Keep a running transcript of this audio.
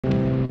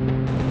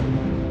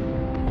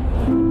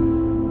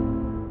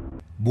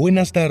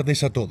Buenas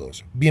tardes a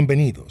todos,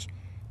 bienvenidos.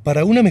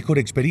 Para una mejor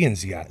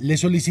experiencia,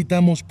 les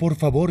solicitamos por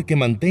favor que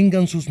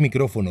mantengan sus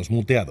micrófonos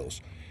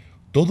muteados.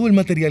 Todo el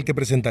material que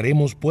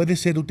presentaremos puede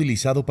ser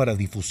utilizado para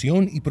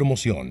difusión y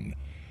promoción.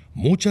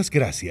 Muchas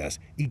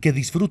gracias y que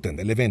disfruten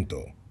del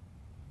evento.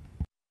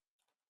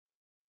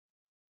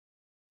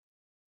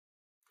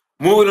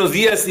 Muy buenos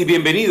días y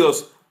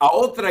bienvenidos a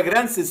otra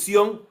gran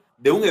sesión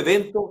de un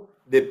evento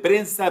de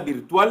prensa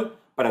virtual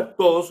para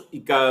todos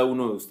y cada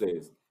uno de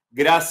ustedes.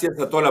 Gracias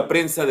a toda la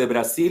prensa de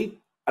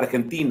Brasil,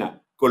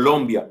 Argentina,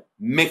 Colombia,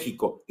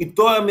 México y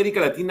toda América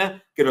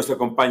Latina que nos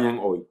acompañan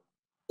hoy.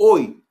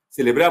 Hoy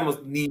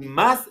celebramos ni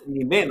más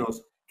ni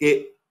menos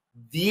que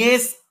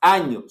 10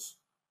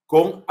 años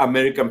con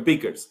American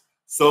Pickers.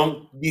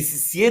 Son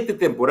 17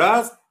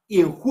 temporadas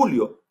y en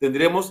julio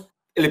tendremos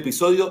el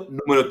episodio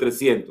número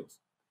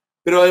 300.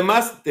 Pero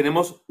además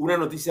tenemos una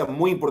noticia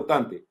muy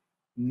importante.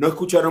 No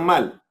escucharon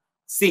mal.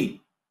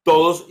 Sí,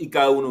 todos y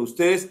cada uno de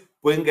ustedes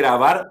pueden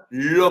grabar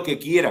lo que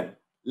quieran.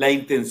 La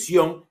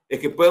intención es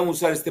que puedan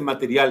usar este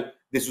material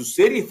de sus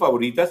series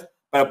favoritas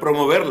para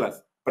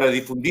promoverlas, para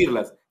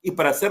difundirlas y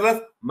para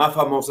hacerlas más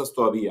famosas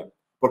todavía.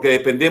 Porque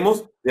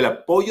dependemos del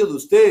apoyo de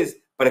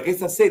ustedes para que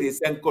estas series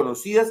sean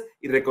conocidas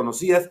y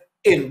reconocidas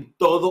en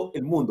todo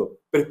el mundo,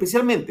 pero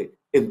especialmente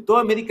en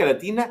toda América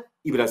Latina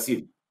y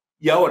Brasil.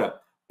 Y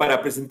ahora,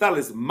 para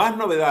presentarles más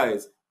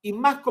novedades y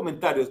más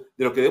comentarios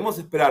de lo que debemos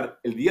esperar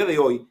el día de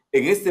hoy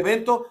en este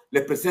evento,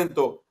 les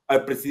presento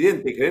al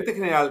presidente y gerente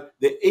general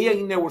de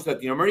A&E Networks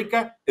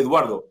Latinoamérica,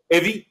 Eduardo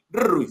Eddie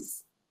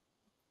Ruiz.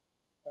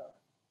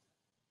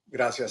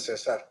 Gracias,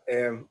 César.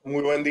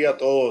 Muy buen día a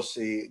todos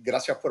y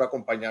gracias por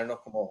acompañarnos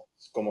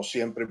como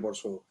siempre por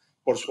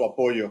su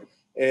apoyo.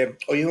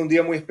 Hoy es un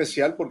día muy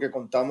especial porque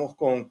contamos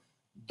con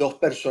dos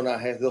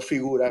personajes, dos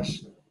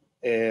figuras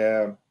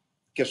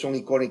que son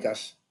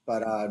icónicas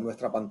para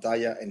nuestra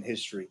pantalla en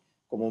History.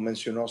 Como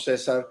mencionó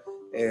César,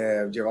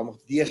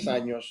 llevamos 10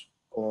 años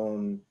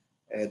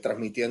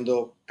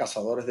transmitiendo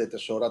Cazadores de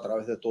Tesoro a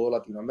través de toda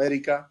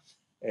Latinoamérica.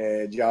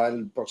 Ya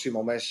el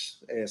próximo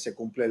mes se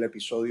cumple el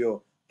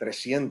episodio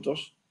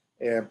 300.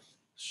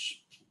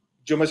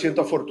 Yo me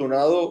siento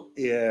afortunado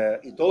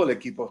y todo el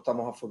equipo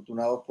estamos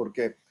afortunados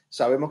porque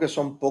sabemos que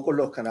son pocos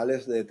los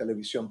canales de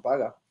televisión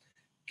paga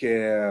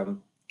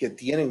que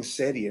tienen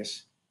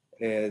series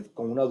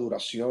con una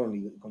duración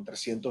y con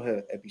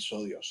 300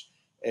 episodios.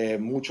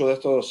 Mucho de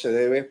esto se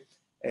debe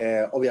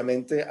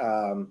obviamente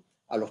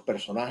a los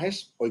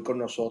personajes. Hoy con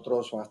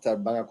nosotros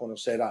van a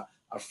conocer a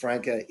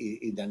Frank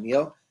y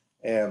Danielle.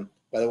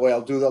 By the way,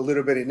 I'll do a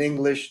little bit in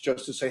English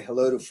just to say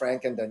hello to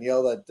Frank and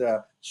Danielle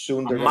that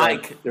soon they're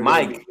Mike.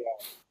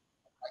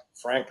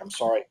 Frank, I'm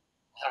sorry.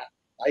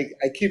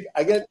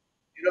 I get,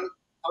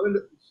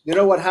 you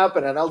know what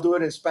happened, and I'll do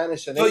it in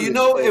Spanish and English.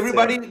 So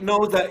everybody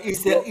knows that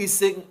it's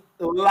a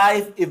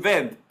live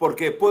event,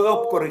 porque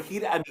puedo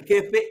corregir a mi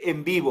jefe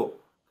en vivo.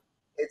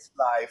 It's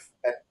live,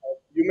 and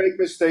you make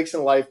mistakes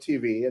in live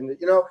TV. And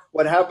you know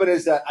what happened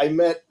is that I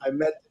met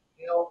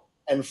Danielle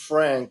and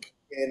Frank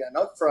in an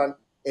upfront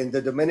in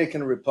the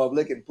Dominican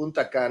Republic in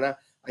Punta Cana.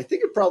 I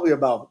think it probably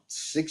about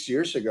 6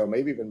 years ago,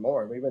 maybe even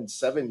more, maybe even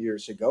 7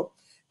 years ago.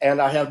 And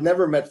I have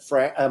never met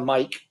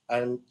Mike,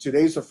 and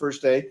today's the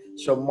first day.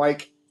 So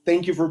Mike,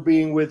 thank you for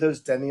being with us.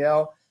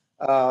 Danielle,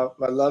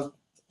 my love,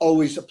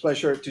 always a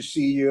pleasure to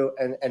see you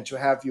and to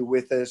have you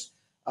with us.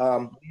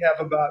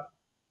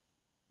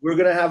 We're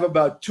going to have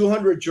about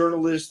 200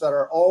 journalists that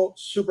are all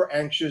super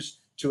anxious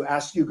to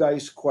ask you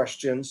guys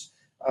questions.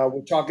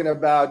 We're talking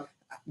about,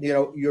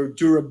 your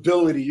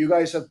durability. You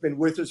guys have been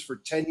with us for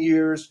 10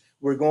 years.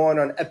 We're going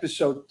on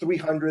episode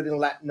 300 in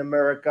Latin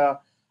America.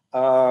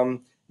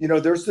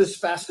 There's this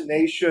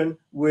fascination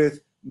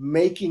with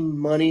making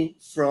money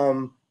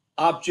from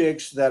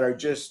objects that are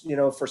just,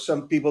 for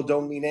some people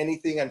don't mean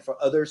anything, and for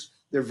others,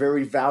 they're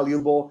very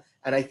valuable.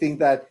 And I think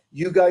that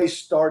you guys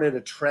started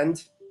a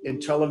trend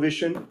in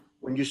television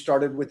when you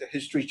started with the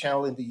History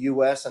Channel in the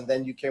US, and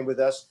then you came with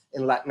us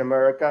in Latin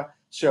America.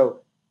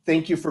 So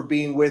thank you for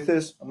being with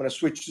us. I'm going to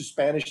switch to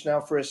Spanish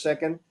now for a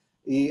second.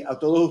 Y a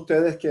todos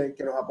ustedes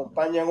que nos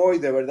acompañan hoy,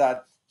 de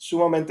verdad,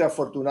 sumamente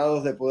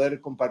afortunados de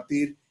poder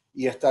compartir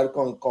y estar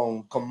con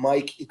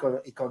Mike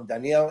y con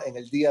Danielle en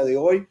el día de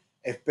hoy.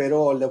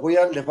 Espero,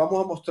 les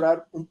vamos a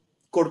mostrar un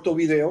corto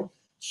video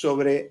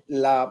sobre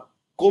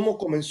cómo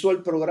comenzó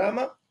el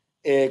programa,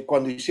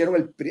 cuando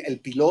hicieron el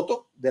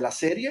piloto de la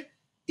serie,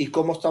 y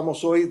cómo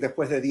estamos hoy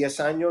después de 10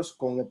 años,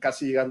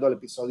 casi llegando al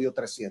episodio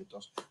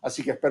 300.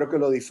 Así que espero que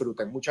lo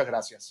disfruten. Muchas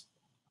gracias.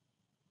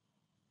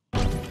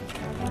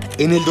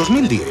 En el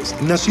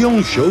 2010 nació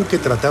un show que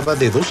trataba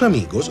de dos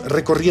amigos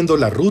recorriendo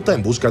la ruta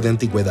en busca de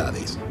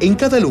antigüedades. En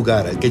cada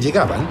lugar al que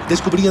llegaban,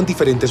 descubrían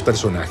diferentes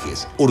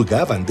personajes,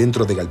 hurgaban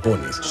dentro de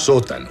galpones,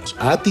 sótanos,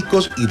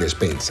 áticos y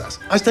despensas,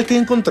 hasta que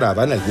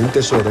encontraban algún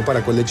tesoro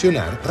para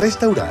coleccionar,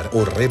 restaurar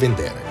o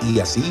revender, y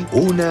así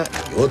una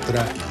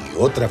y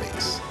otra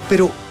vez.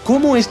 Pero,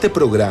 ¿cómo este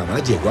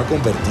programa llegó a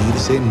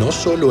convertirse no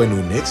solo en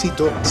un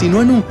éxito, sino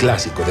en un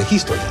clásico de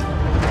History?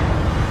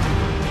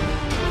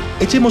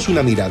 Echemos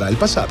una mirada al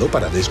pasado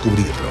para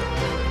descubrirlo.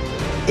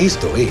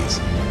 Esto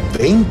es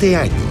 20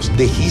 años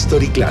de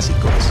History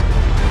Clásicos.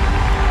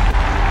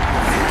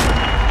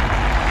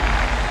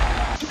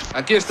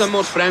 Aquí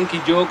estamos, Frank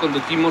y yo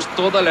conducimos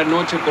toda la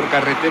noche por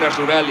carreteras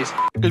rurales.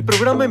 El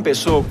programa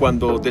empezó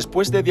cuando,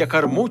 después de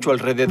viajar mucho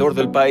alrededor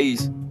del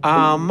país,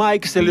 a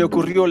Mike se le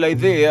ocurrió la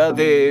idea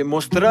de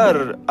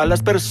mostrar a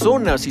las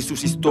personas y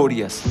sus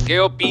historias. ¿Qué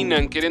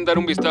opinan? ¿Quieren dar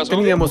un vistazo?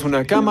 Teníamos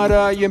una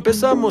cámara y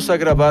empezamos a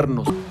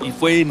grabarnos. Y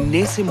fue en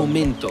ese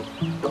momento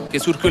que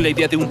surgió la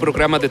idea de un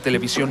programa de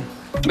televisión.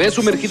 Me he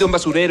sumergido en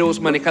basureros,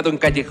 manejado en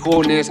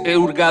callejones, he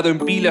hurgado en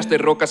pilas de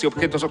rocas y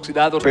objetos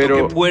oxidados,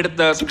 toqué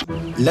puertas.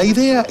 La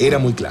idea era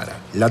muy clara,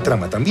 la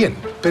trama también,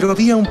 pero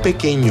había un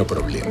pequeño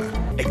problema.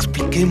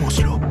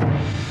 Expliquémoslo.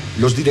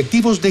 Los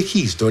directivos de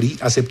History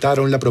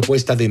aceptaron la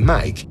propuesta de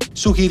Mike,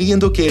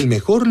 sugiriendo que el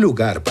mejor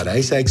lugar para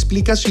esa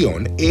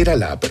explicación era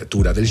la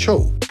apertura del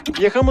show.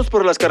 Viajamos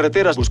por las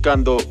carreteras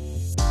buscando...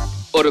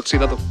 Oro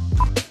oxidado.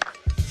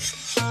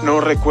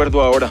 No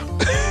recuerdo ahora.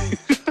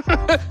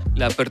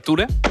 La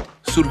apertura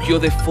surgió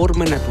de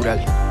forma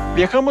natural.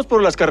 Viajamos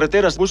por las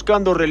carreteras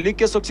buscando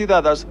reliquias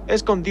oxidadas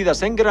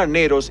escondidas en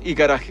graneros y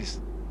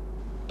garajes.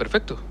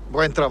 Perfecto.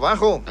 Buen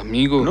trabajo.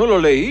 Amigo. No lo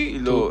leí,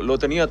 lo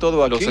tenía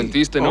todo aquí. Lo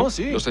sentiste, ¿no? Oh,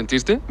 sí. ¿Lo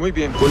sentiste? Muy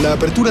bien. Con la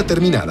apertura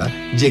terminada,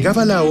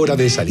 llegaba la hora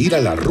de salir a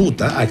la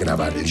ruta a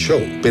grabar el show.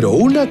 Pero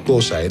una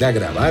cosa era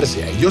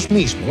grabarse a ellos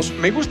mismos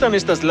Me gustan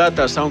estas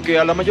latas, aunque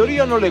a la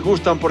mayoría no le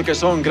gustan porque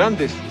son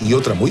grandes. y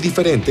otra muy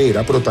diferente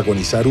era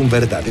protagonizar un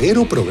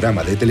verdadero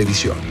programa de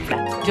televisión.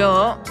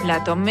 Yo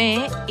la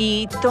tomé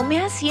y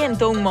tomé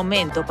asiento un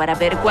momento para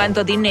ver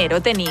cuánto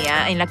dinero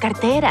tenía en la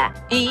cartera.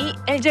 Y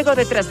él llegó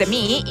detrás de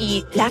mí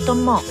y la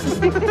tomó.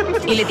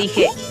 Y le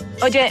dije,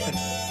 oye,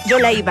 yo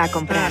la iba a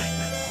comprar.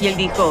 Y él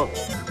dijo,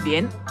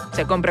 bien,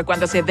 se compra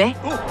cuando se ve.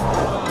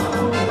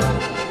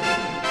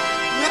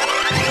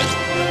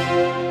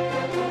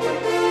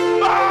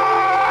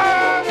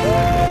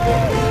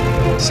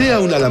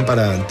 Sea una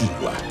lámpara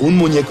antigua, un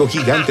muñeco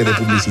gigante de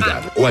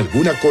publicidad o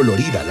alguna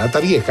colorida lata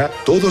vieja,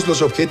 todos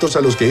los objetos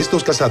a los que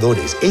estos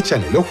cazadores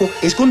echan el ojo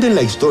esconden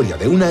la historia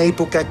de una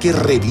época que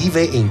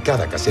revive en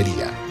cada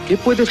cacería. ¿Qué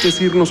puedes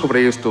decirnos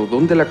sobre esto?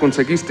 ¿Dónde la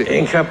conseguiste?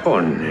 En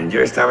Japón.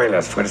 Yo estaba en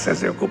las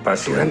fuerzas de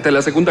ocupación. ¿Durante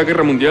la Segunda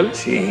Guerra Mundial?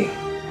 Sí,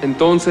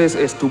 Entonces,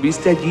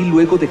 ¿estuviste allí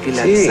luego de que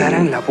Sí.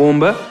 lanzaran la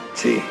bomba?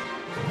 sí.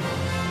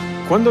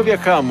 Cuando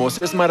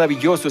viajamos, es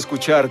maravilloso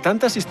escuchar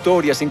tantas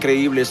historias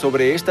increíbles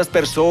sobre estas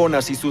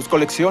personas y sus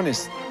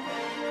colecciones.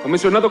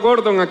 Comisionado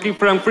Gordon, aquí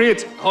Frank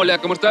Fritz. Hola,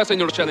 ¿cómo estás,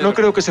 señor Chanel? No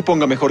creo que se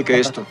ponga mejor que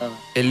esto.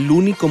 El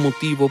único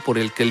motivo por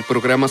el que el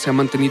programa se ha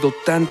mantenido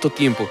tanto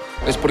tiempo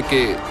es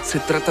porque se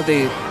trata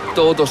de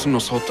todos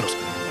nosotros.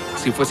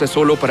 Si fuese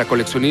solo para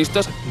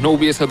coleccionistas, no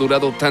hubiese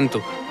durado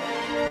tanto.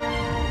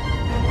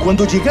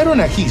 Cuando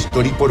llegaron a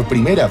History por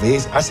primera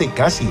vez hace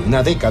casi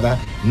una década,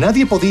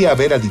 nadie podía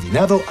haber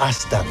adivinado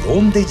hasta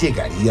dónde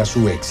llegaría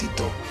su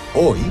éxito.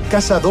 Hoy,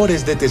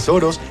 Cazadores de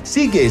Tesoros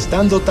sigue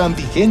estando tan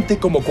vigente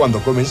como cuando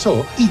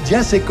comenzó y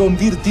ya se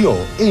convirtió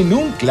en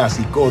un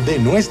clásico de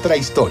nuestra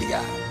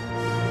historia.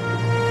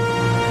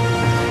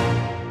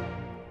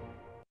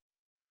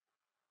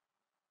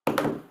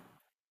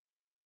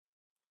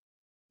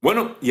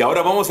 Bueno, y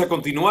ahora vamos a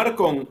continuar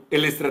con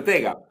el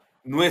estratega,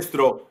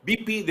 nuestro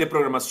VP de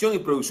Programación y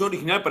Producción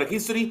Original para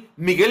History,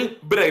 Miguel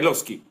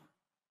Brailovsky.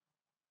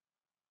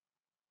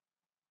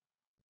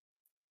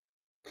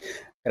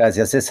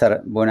 Gracias,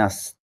 César.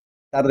 Buenas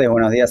tardes,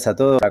 buenos días a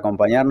todos por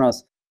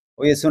acompañarnos.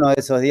 Hoy es uno de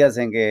esos días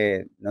en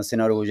que nos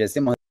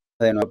enorgullecemos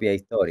de nuestra propia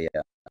historia.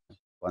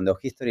 Cuando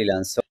History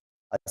lanzó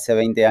hace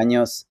 20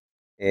 años,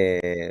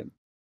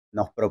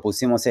 nos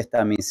propusimos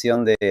esta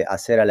misión de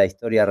hacer a la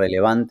historia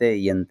relevante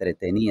y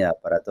entretenida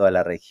para toda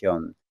la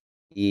región.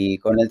 Y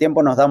con el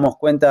tiempo nos damos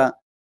cuenta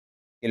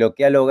que lo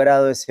que ha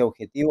logrado ese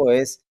objetivo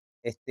es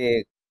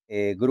este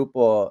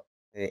grupo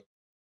de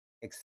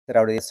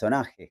extraordinarios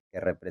personajes que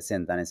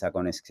representan esa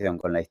conexión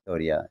con la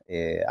historia.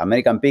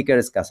 American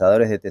Pickers,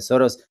 Cazadores de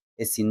Tesoros,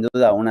 es sin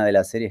duda una de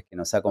las series que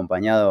nos ha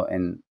acompañado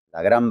en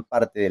la gran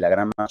parte de la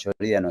gran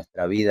mayoría de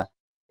nuestra vida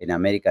en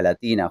América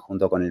Latina,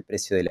 junto con El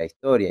Precio de la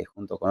Historia y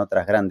junto con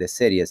otras grandes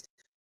series.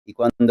 Y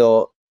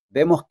cuando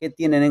vemos qué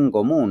tienen en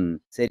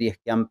común series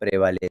que han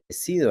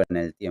prevalecido en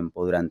el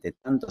tiempo durante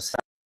tantos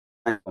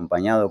años,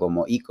 acompañado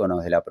como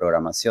íconos de la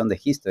programación de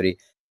History,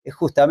 es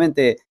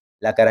justamente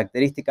las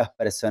características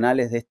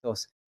personales de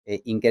estos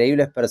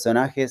increíbles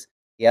personajes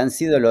que han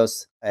sido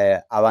los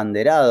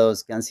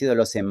abanderados, que han sido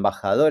los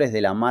embajadores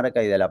de la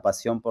marca y de la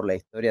pasión por la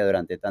historia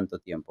durante tanto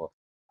tiempo.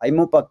 Hay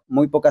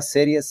muy pocas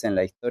series en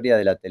la historia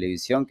de la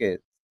televisión que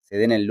se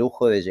den el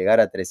lujo de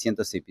llegar a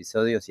 300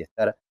 episodios y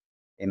estar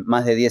en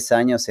más de 10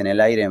 años en el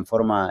aire en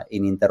forma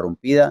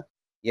ininterrumpida.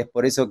 Y es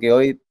por eso que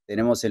hoy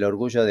tenemos el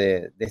orgullo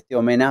de este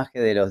homenaje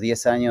de los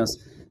 10 años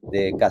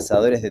de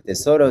Cazadores de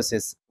Tesoros.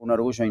 Es un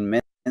orgullo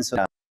inmenso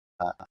a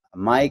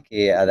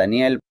Mike, a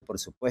Danielle, por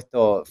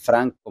supuesto,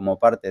 Frank, como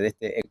parte de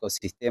este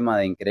ecosistema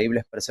de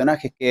increíbles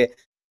personajes que,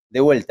 de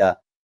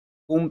vuelta,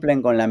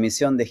 cumplen con la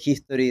misión de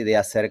History de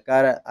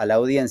acercar a la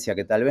audiencia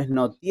que tal vez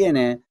no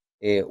tiene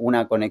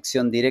una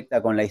conexión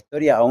directa con la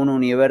historia a un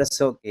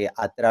universo que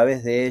a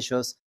través de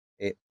ellos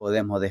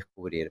podemos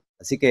descubrir.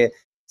 Así que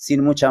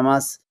sin mucha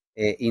más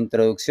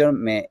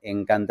introducción, me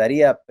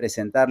encantaría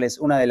presentarles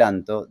un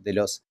adelanto de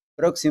los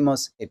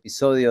próximos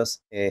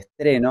episodios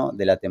estreno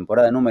de la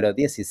temporada número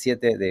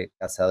 17 de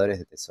Cazadores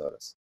de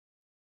Tesoros.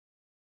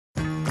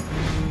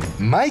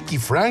 Mike y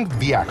Frank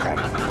viajan.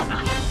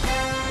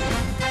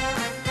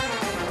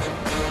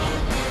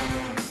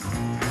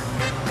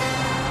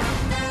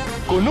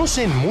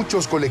 Conocen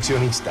muchos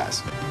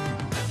coleccionistas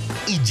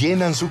y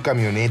llenan su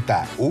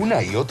camioneta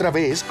una y otra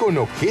vez con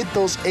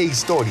objetos e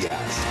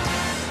historias.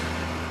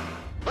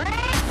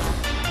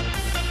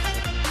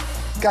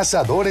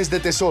 Cazadores de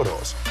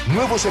Tesoros.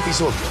 Nuevos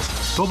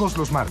episodios todos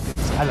los martes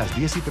a las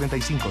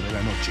 10:35 de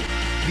la noche.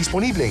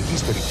 Disponible en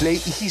History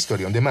Play y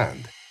History On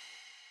Demand.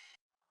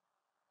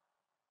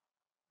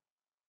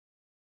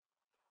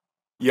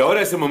 Y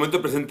ahora es el momento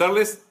de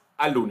presentarles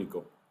al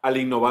único, al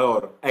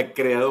innovador, al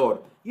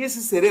creador y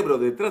ese cerebro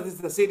detrás de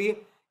esta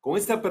serie con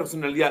esta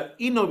personalidad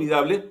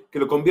inolvidable que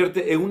lo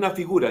convierte en una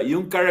figura y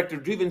un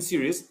character-driven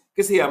series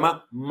que se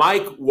llama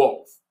Mike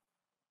WOLFE.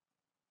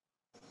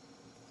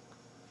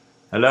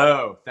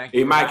 Hello, thank you.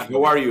 Hey Mike,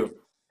 how are you?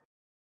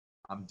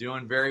 I'm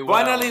doing very well.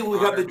 Finally, we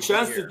have the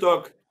chance to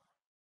talk.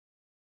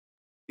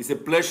 It's a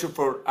pleasure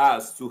for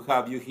us to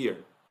have you here.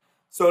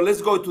 So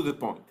let's go to the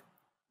point.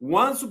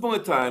 Once upon a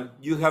time,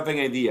 you have an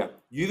idea.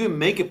 You even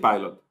make a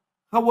pilot.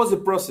 How was the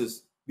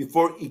process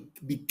before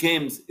it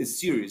became a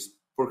series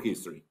for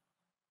history?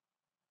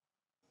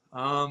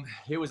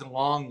 It was a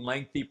long,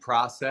 lengthy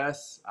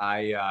process.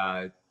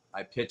 I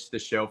pitched the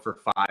show for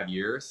 5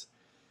 years.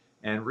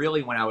 And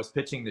really, when I was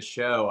pitching the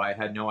show, I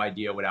had no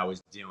idea what I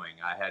was doing.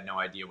 I had no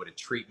idea what a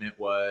treatment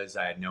was.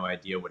 I had no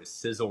idea what a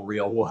sizzle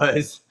reel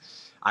was.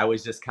 I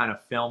was just kind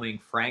of filming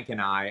Frank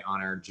and I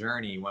on our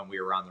journey when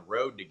we were on the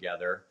road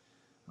together.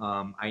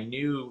 I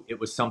knew it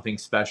was something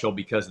special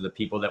because of the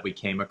people that we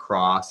came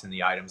across and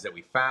the items that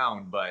we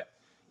found, but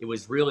it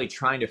was really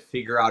trying to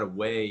figure out a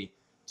way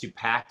to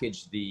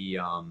package the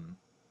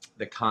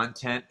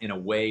content in a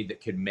way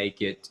that could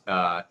make it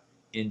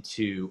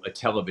into a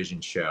television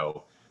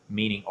show,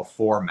 meaning a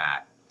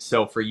format.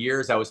 So for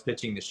years, I was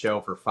pitching the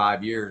show for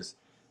 5 years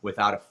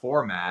without a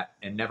format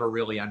and never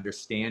really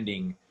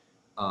understanding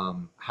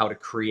how to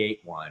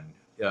create one.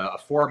 A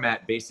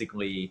format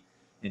basically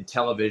in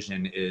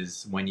television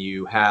is when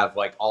you have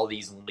like all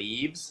these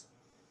leaves,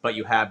 but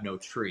you have no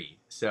tree.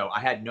 So I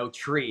had no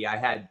tree. I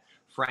had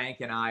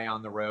Frank and I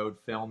on the road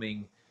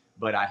filming,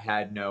 but I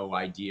had no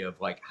idea of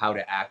like how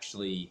to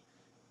actually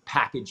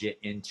package it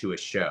into a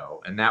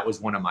show. And that was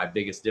one of my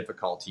biggest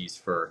difficulties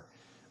for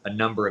a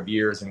number of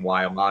years and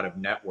why a lot of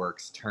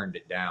networks turned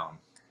it down.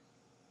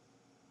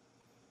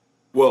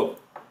 Well,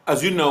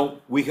 as you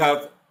know, we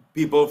have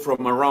people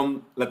from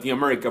around Latin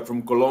America,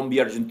 from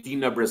Colombia,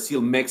 Argentina,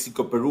 Brazil,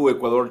 Mexico, Peru,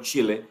 Ecuador,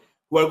 Chile,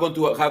 who are going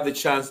to have the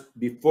chance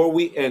before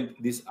we end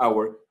this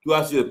hour to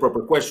ask you the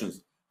proper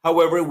questions.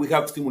 However, we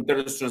have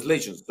simultaneous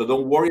translations, so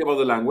don't worry about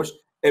the language.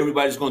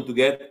 Everybody's going to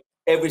get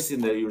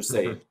everything that you're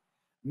saying.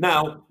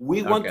 Now,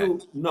 we want to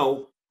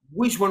know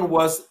which one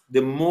was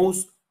the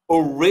most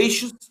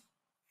audacious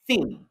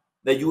thing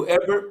that you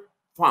ever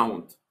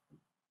found.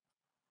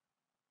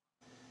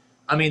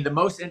 I mean, the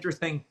most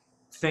interesting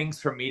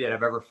things for me that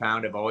I've ever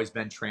found have always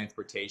been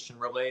transportation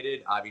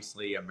related.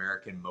 Obviously,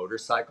 American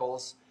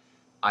motorcycles.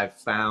 I've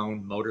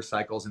found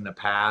motorcycles in the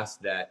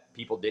past that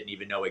people didn't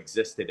even know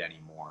existed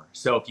anymore.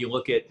 So if you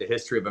look at the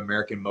history of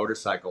American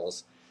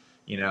motorcycles,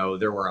 you know,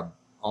 there were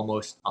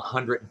almost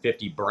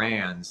 150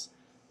 brands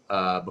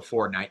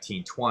before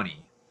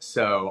 1920.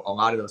 So a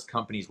lot of those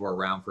companies were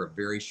around for a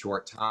very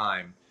short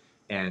time.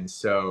 And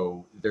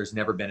so there's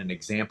never been an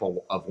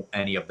example of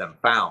any of them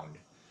found.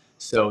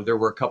 So there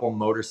were a couple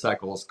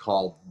motorcycles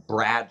called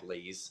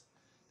Bradleys.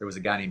 There was a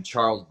guy named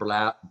Charles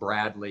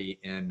Bradley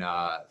in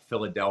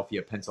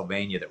Philadelphia,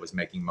 Pennsylvania, that was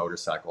making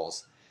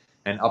motorcycles.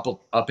 And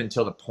up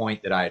until the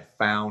point that I had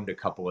found a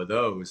couple of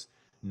those,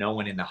 no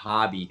one in the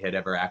hobby had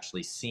ever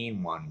actually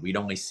seen one. We'd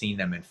only seen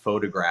them in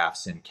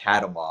photographs and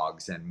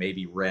catalogs and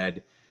maybe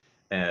read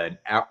an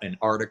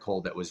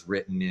article that was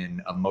written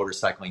in a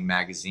motorcycling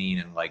magazine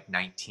in like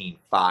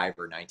 1905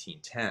 or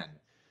 1910.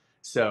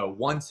 So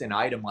once an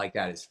item like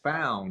that is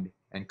found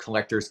and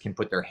collectors can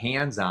put their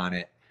hands on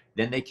it,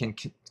 then they can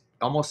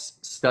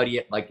almost study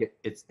it like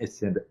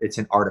it's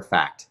an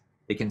artifact.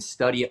 They can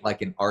study it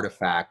like an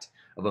artifact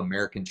of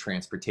American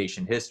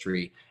transportation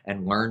history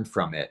and learn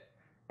from it.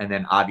 And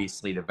then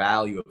obviously the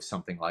value of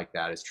something like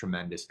that is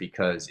tremendous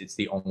because it's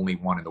the only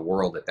one in the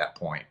world at that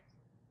point.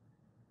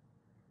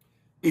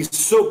 It's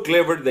so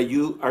clever that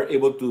you are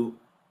able to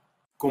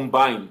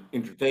combine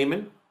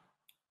entertainment,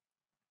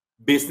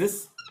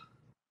 business,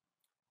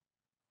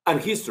 and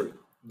history.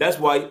 That's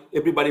why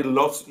everybody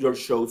loves your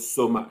show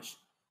so much.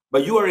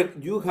 But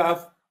you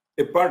have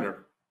a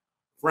partner,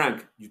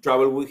 Frank. You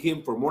travel with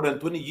him for more than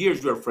 20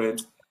 years. You are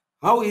friends.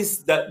 How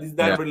is that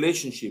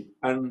relationship,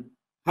 and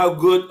how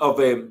good of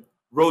a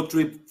road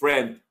trip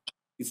friend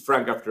is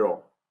Frank after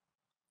all?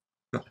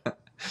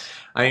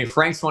 I mean,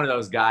 Frank's one of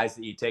those guys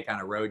that you take on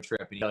a road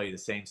trip and he tell you the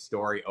same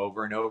story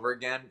over and over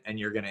again, and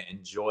you're going to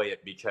enjoy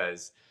it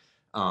because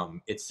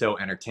it's so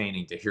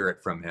entertaining to hear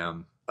it from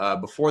him.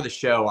 Before the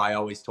show, I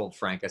always told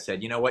Frank, I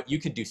said, you know what, you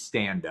could do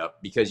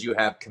stand-up because you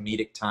have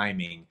comedic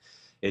timing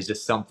is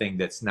just something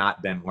that's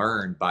not been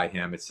learned by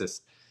him. It's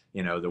just,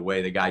 you know, the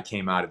way the guy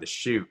came out of the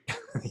chute.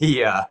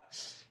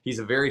 He's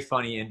a very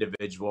funny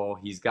individual.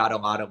 He's got a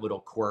lot of little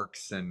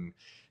quirks and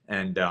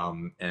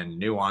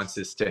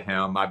nuances to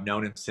him. I've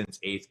known him since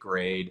 8th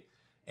grade,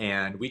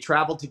 and we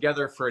traveled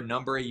together for a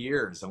number of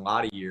years, a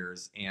lot of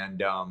years.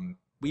 And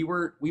we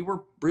were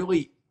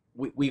really,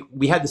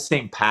 we had the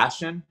same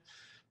passion,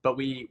 but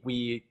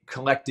we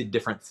collected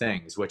different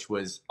things, which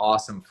was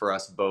awesome for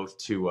us both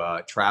to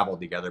travel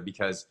together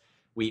because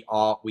we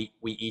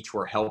each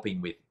were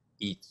helping with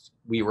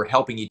we were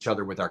helping each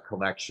other with our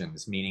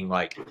collections, meaning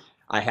like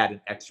I had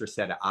an extra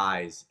set of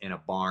eyes in a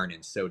barn,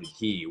 and so did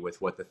he with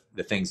what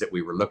the things that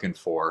we were looking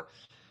for.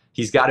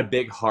 He's got a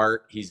big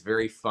heart. He's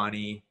very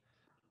funny.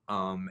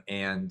 I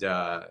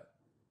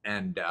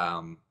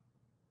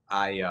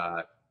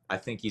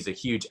think he's a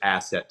huge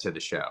asset to the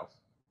show.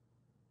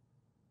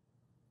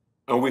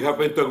 And we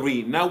happen to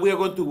agree. Now we are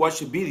going to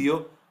watch a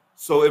video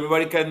so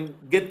everybody can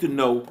get to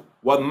know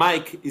what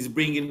Mike is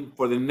bringing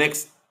for the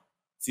next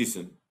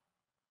season.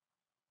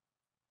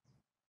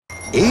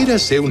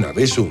 Érase una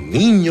vez un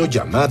niño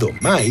llamado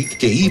Mike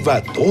que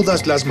iba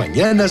todas las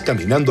mañanas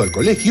caminando al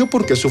colegio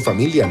porque su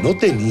familia no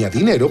tenía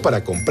dinero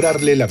para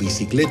comprarle la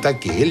bicicleta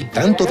que él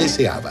tanto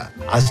deseaba,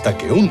 hasta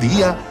que un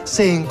día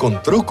se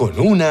encontró con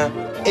una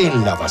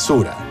en la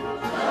basura.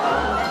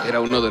 Era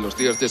uno de los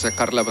días de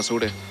sacar la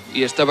basura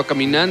y estaba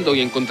caminando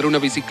y encontré una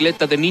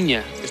bicicleta de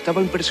niña.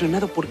 Estaba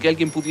impresionado porque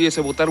alguien pudiese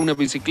botar una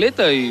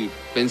bicicleta y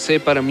pensé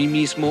para mí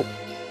mismo,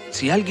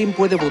 si alguien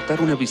puede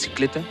botar una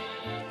bicicleta,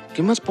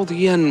 ¿qué más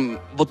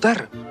podían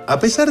botar? A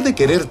pesar de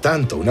querer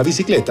tanto una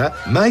bicicleta,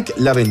 Mike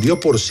la vendió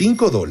por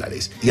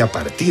 $5 y a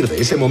partir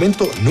de ese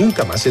momento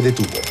nunca más se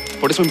detuvo.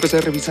 Por eso empecé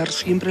a revisar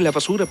siempre la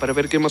basura para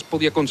ver qué más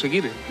podía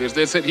conseguir.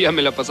 Desde ese día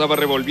me la pasaba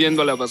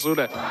revolviendo la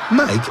basura.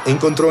 Mike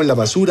encontró en la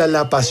basura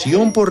la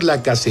pasión por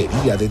la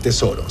cacería de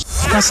tesoros.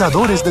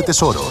 Cazadores de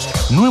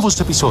Tesoros.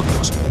 Nuevos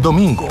episodios.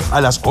 Domingo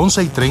a las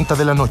 11:30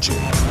 de la noche.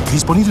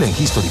 Disponible en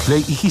History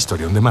Play y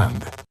History On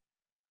Demand.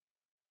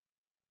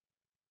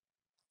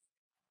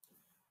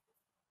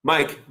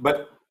 Mike,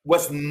 but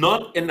was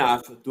not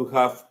enough to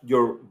have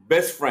your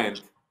best friend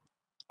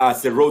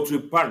as a road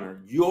trip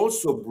partner. You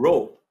also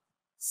brought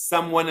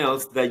someone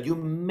else that you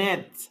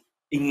met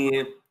in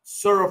a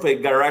sort of a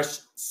garage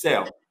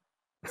sale.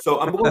 So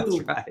I'm going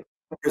to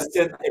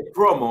present a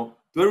promo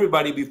to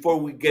everybody before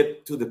we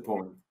get to the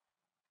point.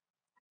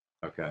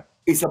 Okay.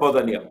 It's about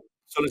Danielle.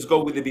 So let's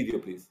go with the video,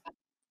 please.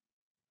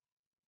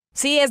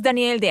 Sí, es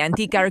Danielle de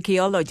Antique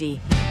Archaeology.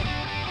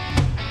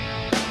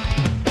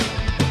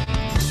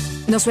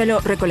 No suelo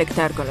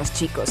recolectar con los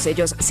chicos.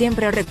 Ellos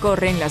siempre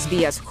recorren las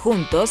vías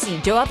juntos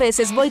y yo a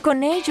veces voy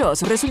con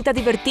ellos. Resulta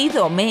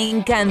divertido, me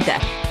encanta.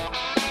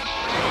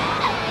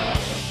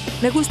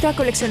 Me gusta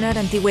coleccionar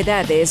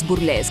antigüedades,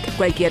 burlesque,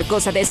 cualquier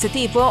cosa de este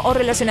tipo o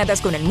relacionadas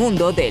con el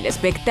mundo del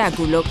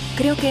espectáculo.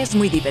 Creo que es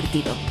muy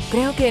divertido.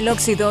 Creo que el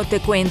óxido te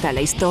cuenta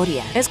la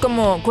historia. Es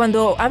como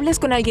cuando hables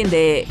con alguien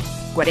de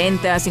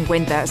 40,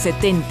 50,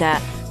 70...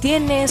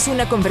 Tienes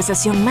una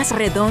conversación más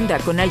redonda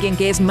con alguien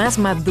que es más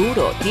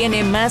maduro,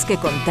 tiene más que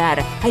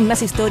contar, hay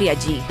más historia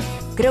allí.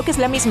 Creo que es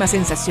la misma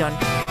sensación.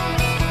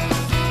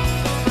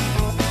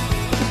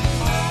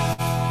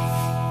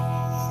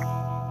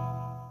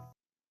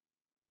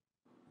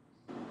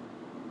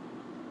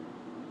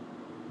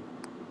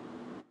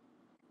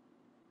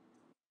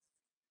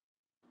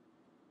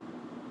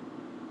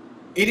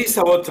 It is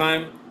about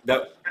time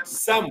that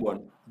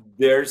someone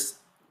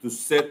dares to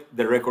set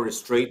the record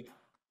straight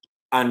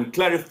and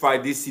clarify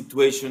this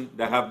situation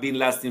that have been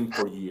lasting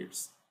for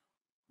years.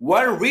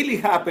 What really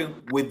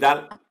happened with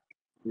that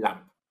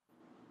lamp?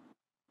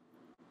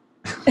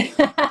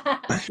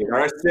 The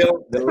garage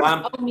sale, the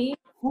lamp. Oh, me?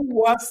 Who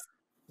was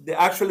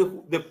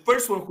the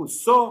first one who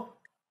saw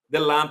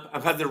the lamp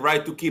and had the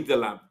right to keep the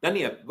lamp?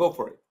 Danielle, go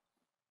for it.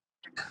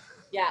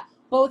 Yeah,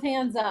 both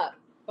hands up.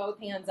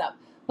 Both hands up.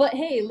 But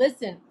hey,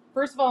 listen,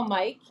 first of all,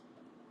 Mike,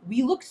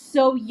 we look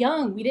so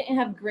young. We didn't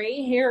have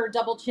gray hair or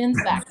double chins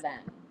back then.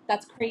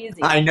 That's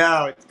crazy. I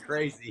know, it's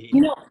crazy.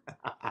 You know,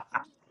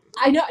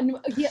 I know.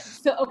 Yeah,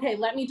 so, okay,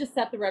 let me just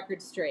set the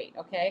record straight,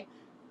 okay?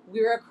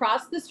 We were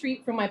across the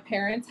street from my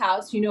parents'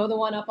 house. You know the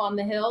one up on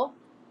the hill?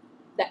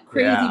 That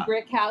crazy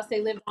brick house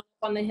they lived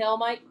on the hill,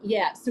 Mike?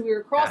 Yeah, so we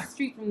were across the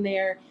street from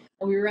there,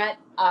 and we were at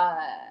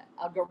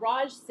a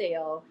garage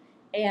sale,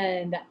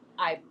 and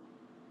I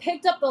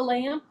picked up the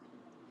lamp,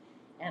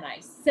 and I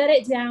set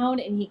it down,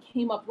 and he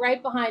came up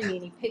right behind me,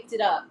 and he picked it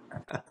up.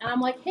 And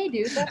I'm like, hey,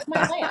 dude, that's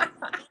my lamp.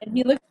 And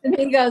he looks at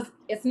me and goes,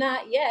 it's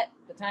not yet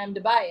the time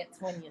to buy it.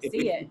 It's when you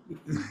see it.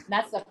 And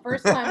that's the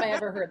first time I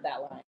ever heard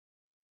that line.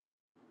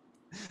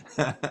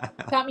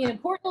 Taught me an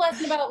important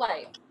lesson about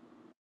life.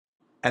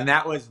 And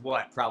that was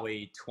what,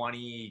 probably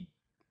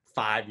 25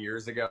 5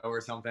 years ago or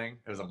something.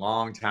 It was a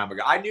long time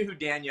ago. I knew who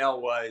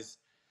Danielle was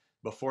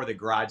before the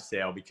garage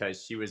sale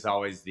because she was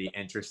always the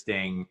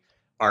interesting,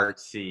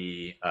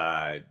 artsy,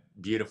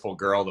 beautiful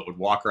girl that would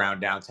walk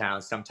around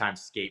downtown,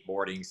 sometimes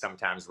skateboarding,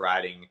 sometimes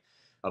riding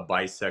a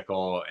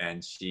bicycle,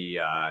 and she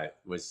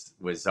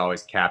was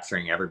always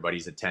capturing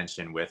everybody's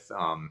attention with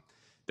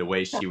the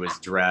way she was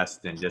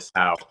dressed and just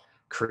how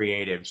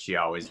creative she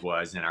always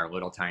was in our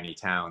little tiny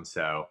town.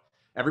 So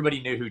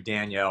everybody knew who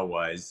Danielle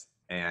was.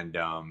 And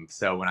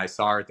so when I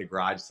saw her at the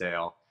garage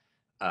sale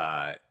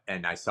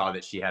and I saw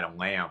that she had a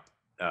lamp,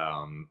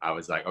 I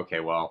was like, okay,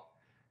 well,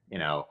 you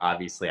know,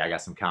 obviously I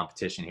got some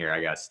competition here.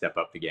 I got to step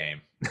up the game.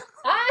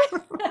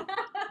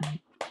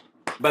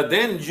 But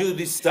then you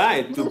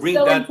decide to bring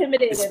so that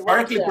intimidated, sparkly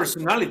weren't you?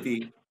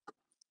 personality,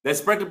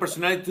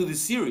 to the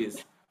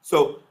series.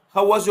 So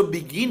how was your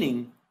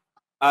beginning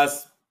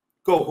as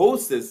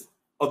co-hostess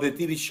of the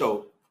TV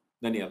show,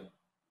 Danielle?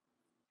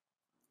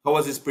 How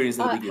was the experience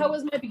at the beginning? How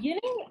was my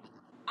beginning?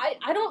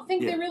 I don't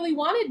think they really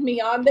wanted me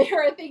on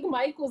there. I think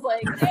Mike was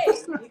like, hey,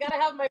 you got to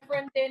have my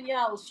friend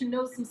Danielle. She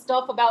knows some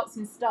stuff about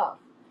some stuff.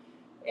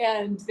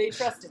 And they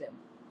trusted him.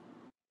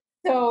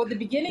 So the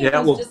beginning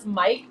was just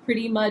Mike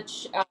pretty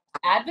much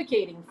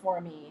advocating for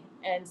me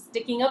and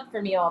sticking up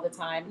for me all the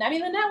time. And I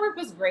mean, the network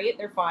was great.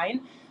 They're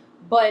fine.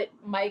 But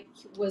Mike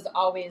was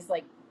always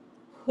like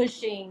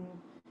pushing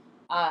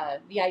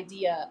the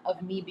idea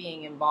of me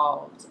being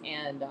involved.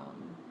 And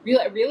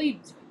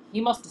really, he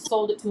must have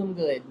sold it to him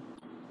good.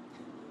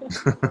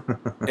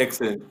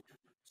 Excellent.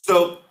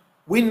 So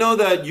we know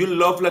that you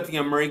love Latin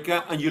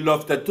America and you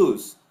love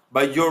tattoos,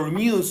 but your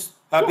muse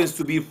happens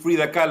to be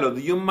Frida Kahlo.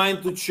 Do you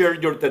mind to share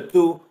your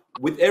tattoo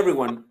with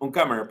everyone on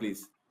camera,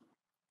 please?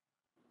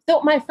 So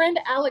my friend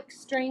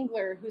Alex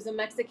Strangler, who's a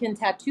Mexican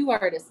tattoo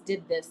artist,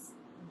 did this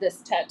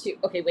tattoo.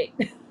 Okay, wait.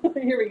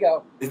 Here we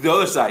go. It's the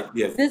other side,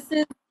 yes. This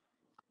is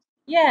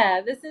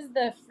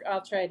the,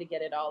 I'll try to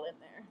get it all in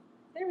there.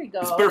 There we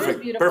go. It's perfect.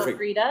 There's beautiful Perfect.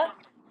 Frida.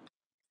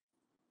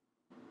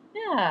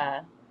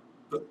 Yeah.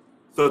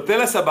 So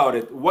tell us about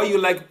it. Why you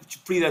like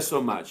Frida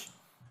so much?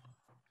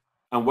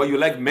 And why you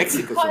like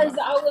Mexico so much?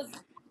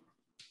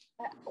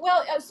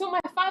 So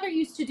my father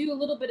used to do a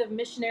little bit of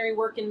missionary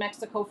work in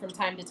Mexico from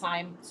time to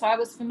time. So I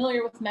was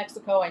familiar with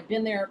Mexico. I'd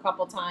been there a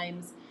couple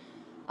times.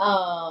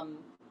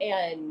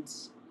 And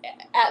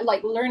at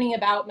like learning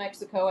about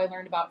Mexico, I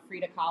learned about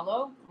Frida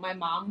Kahlo. My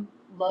mom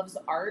loves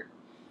art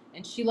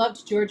and she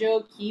loved Georgia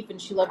O'Keeffe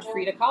and she loved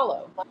Frida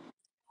Kahlo.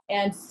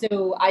 And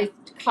so I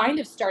kind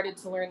of started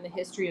to learn the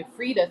history of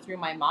Frida through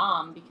my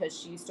mom because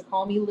she used to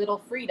call me Little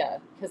Frida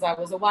because I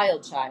was a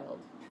wild child.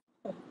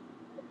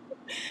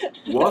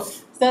 What?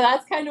 So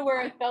that's kind of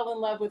where I fell in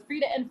love with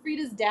Frida. And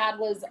Frida's dad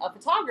was a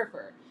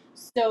photographer.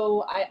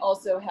 So I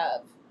also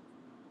have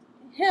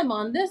him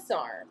on this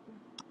arm.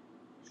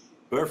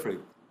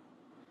 Perfect.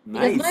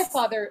 Nice. Because my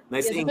father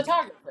is a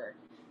photographer.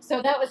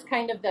 So that was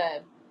kind of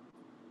the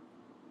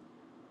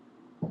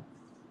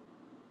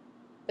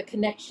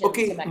connection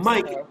to Mexico.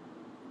 Mike,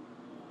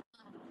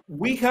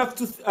 we have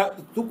two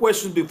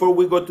questions before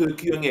we go to the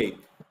Q&A.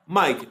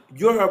 Mike,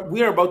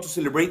 we are about to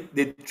celebrate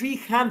the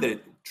 300th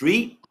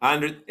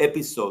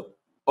episode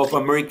of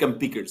American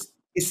Pickers.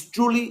 It's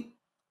truly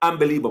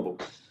unbelievable.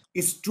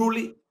 It's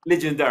truly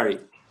legendary.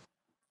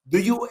 Do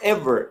you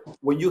ever,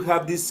 when you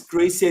have this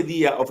crazy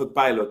idea of a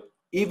pilot,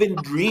 even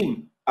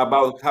dream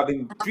about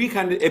having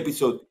 300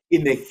 episodes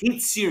in a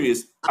hit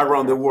series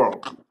around the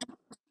world?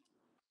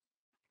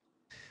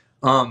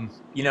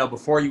 You know,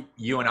 before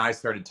you and I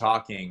started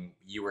talking,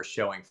 you were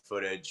showing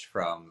footage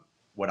from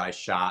what I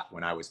shot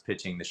when I was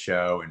pitching the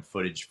show and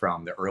footage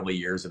from the early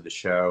years of the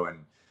show.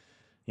 And,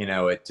 you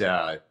know,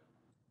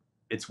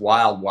 it's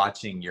wild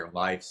watching your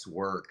life's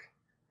work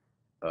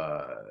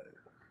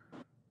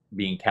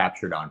being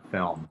captured on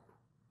film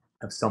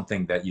of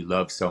something that you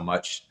love so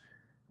much,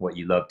 what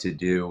you love to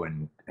do,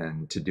 and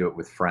to do it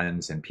with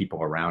friends and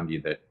people around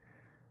you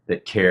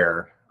that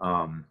care.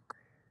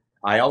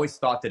 I always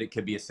thought that it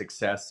could be a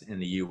success in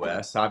the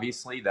US.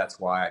 Obviously,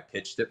 that's why I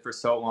pitched it for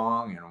so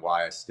long and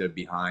why I stood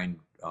behind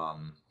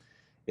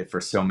it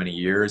for so many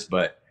years.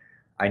 But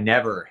I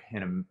never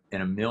in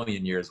a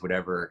million years would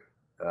ever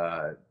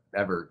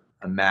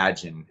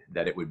imagine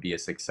that it would be a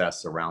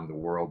success around the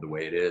world the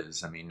way it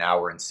is. I mean,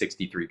 now we're in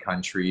 63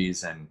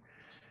 countries and,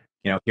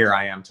 you know, here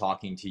I am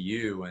talking to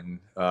you. And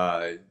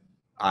I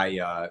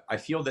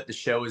feel that the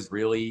show is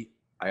really,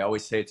 I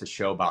always say it's a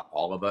show about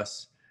all of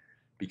us,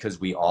 because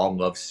we all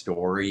love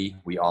story.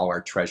 We all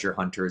are treasure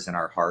hunters in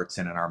our hearts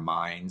and in our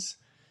minds,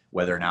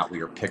 whether or not we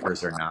are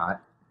pickers or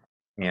not.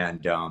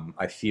 And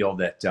I feel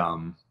that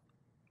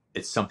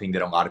it's something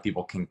that a lot of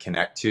people can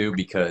connect to,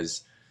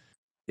 because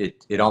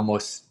it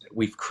almost,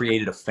 we've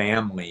created a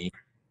family,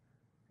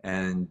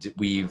 and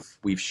we've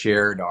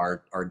shared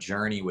our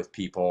journey with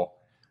people,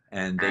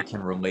 and they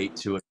can relate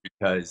to it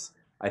because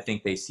I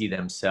think they see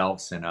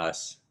themselves in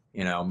us.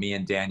 You know, me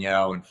and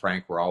Danielle and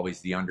Frank were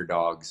always the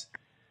underdogs.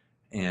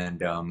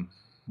 And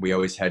we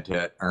always had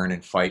to earn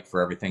and fight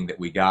for everything that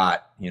we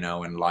got, you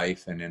know, in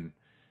life and in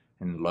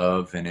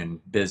love and in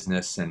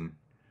business. And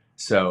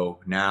So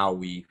now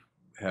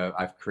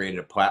I've created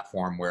a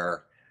platform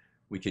where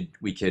we could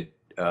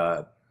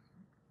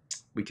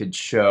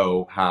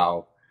show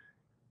how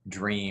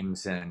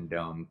dreams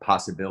and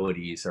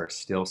possibilities are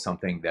still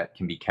something that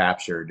can be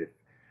captured if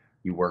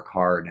you work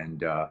hard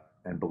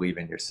and believe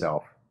in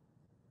yourself.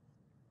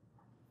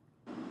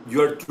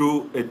 You are a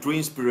true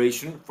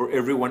inspiration for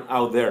everyone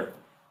out there.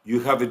 You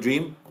have a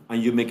dream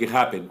and you make it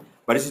happen,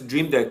 but it's a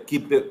dream that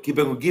keep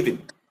on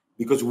giving,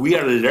 because we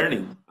are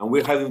learning and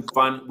we're having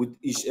fun with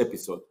each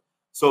episode.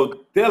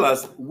 So tell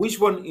us, which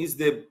one is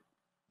the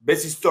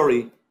best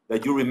story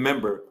that you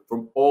remember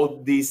from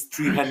all these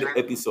 300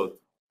 episodes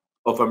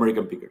of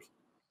American Pickers?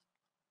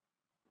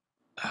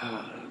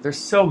 There's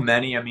so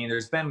many. I mean,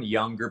 there's been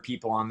younger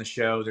people on the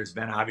show. There's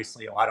been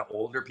obviously a lot of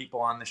older people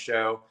on the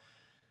show.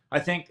 I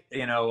think,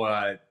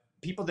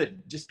 people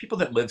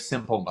that live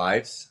simple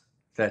lives,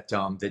 that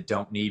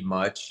don't need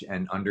much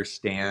and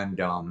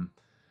understand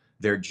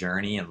their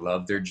journey and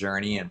love their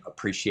journey and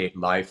appreciate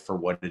life for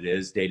what it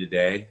is day to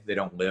day. They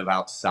don't live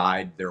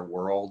outside their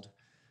world.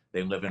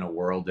 They live in a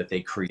world that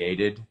they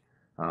created.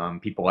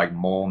 People like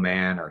Mole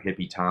Man or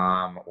Hippie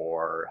Tom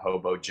or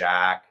Hobo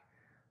Jack.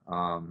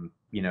 Those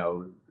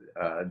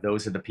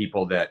are the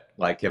people that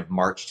have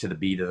marched to the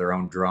beat of their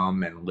own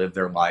drum and live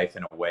their life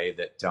in a way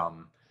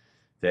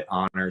that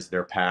honors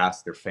their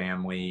past, their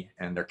family,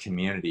 and their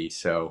community.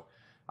 So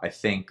I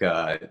think,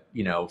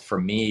 for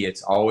me,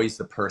 it's always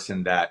the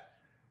person that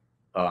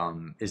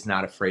is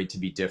not afraid to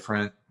be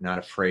different, not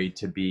afraid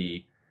to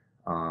be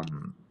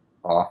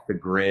off the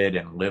grid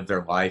and live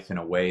their life in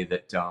a way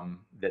that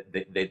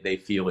they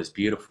feel is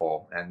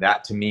beautiful. And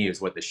that, to me,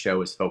 is what the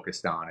show is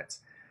focused on.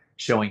 It's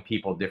showing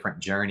people different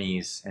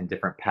journeys and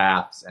different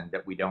paths, and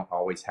that we don't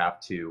always have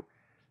to,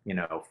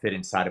 fit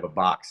inside of a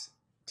box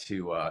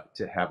to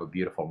have a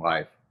beautiful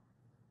life.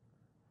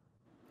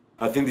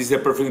 I think this is a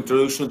perfect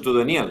introduction to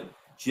Danielle.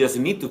 She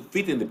doesn't need to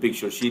fit in the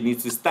picture. She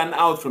needs to stand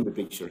out from the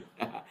picture.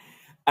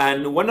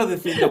 And one of the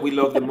things that we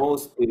love the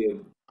most,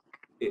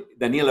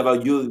 Danielle,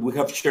 about you, we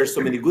have shared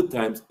so many good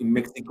times in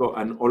Mexico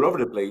and all over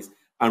the place,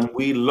 and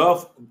we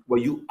love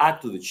what you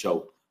add to the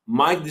show.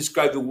 Mike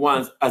described it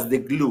once as the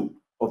glue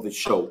of the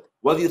show.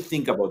 What do you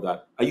think about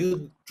that? Are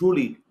you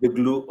truly the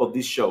glue of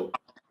this show?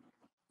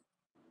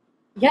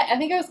 Yeah, I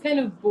think I was kind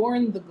of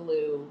born the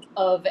glue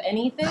of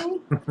anything.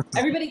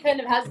 Everybody kind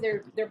of has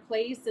their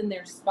place and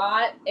their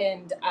spot,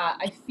 and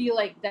I feel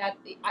like that.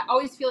 I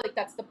always feel like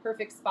that's the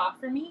perfect spot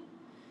for me.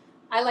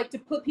 I like to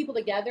put people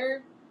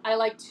together. I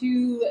like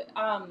to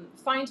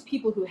find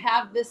people who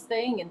have this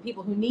thing and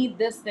people who need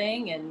this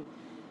thing, and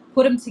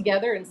put them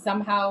together and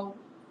somehow,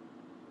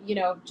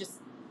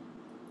 just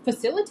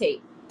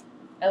facilitate.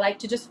 I like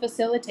to just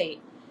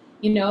facilitate.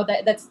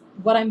 That's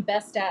what I'm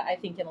best at, I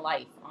think, in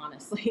life,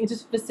 honestly.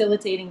 Just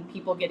facilitating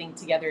people getting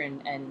together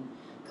and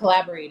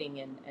collaborating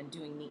and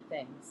doing neat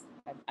things.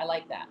 I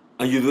like that.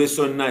 And you do it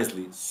so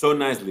nicely, so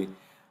nicely.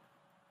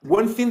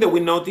 One thing that we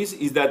notice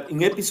is that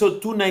in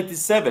episode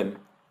 297,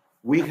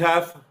 we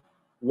have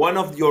one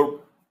of your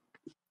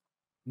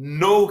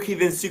no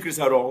hidden secrets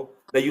at all,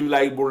 that you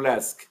like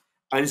burlesque,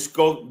 and it's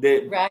called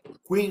the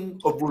Queen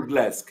of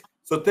Burlesque.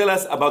 So tell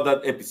us about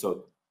that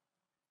episode.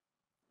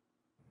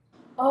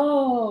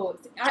 Oh,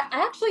 I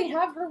actually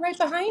have her right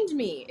behind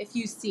me, if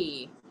you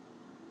see.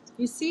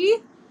 You see?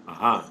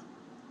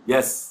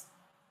 Yes.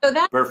 So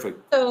that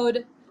perfect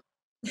episode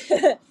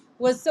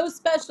was so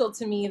special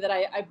to me that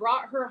I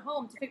brought her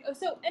home to pick.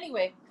 So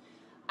anyway,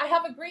 I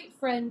have a great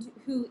friend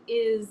who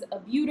is a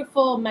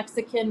beautiful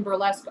Mexican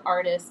burlesque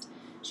artist.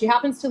 She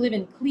happens to live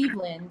in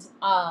Cleveland,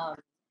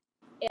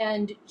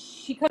 and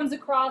she comes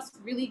across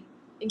really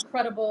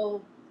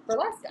incredible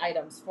burlesque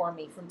items for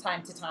me from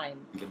time to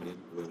time.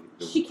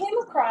 She came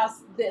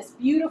across this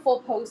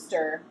beautiful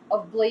poster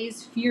of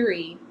Blaze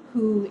Fury,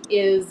 who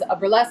is a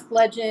burlesque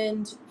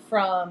legend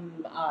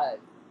from,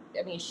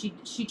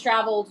 she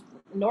traveled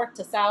north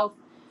to south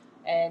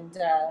and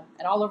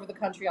all over the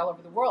country, all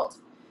over the world.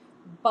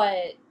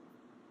 But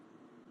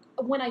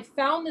when I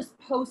found this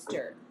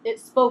poster, it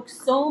spoke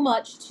so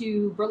much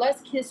to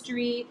burlesque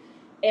history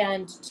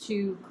and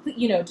to,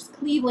 just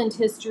Cleveland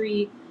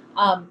history.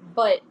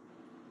 But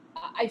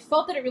I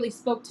felt that it really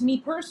spoke to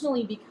me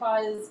personally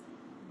because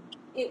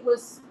it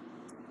was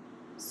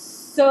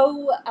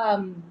so,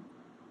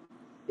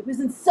 it was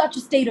in such a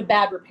state of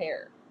bad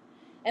repair,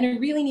 and it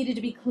really needed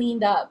to be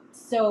cleaned up.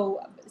 So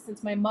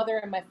since my mother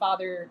and my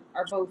father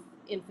are both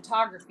in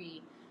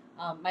photography,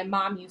 my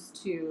mom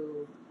used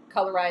to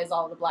colorize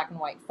all the black and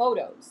white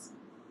photos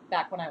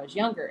back when I was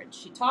younger, and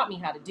she taught me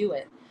how to do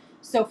it.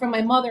 So from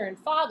my mother and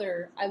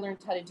father, I learned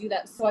how to do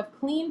that. So I've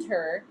cleaned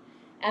her,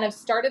 and I've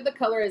started the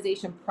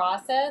colorization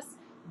process,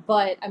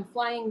 but I'm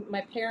flying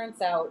my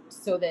parents out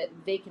so that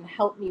they can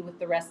help me with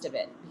the rest of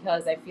it,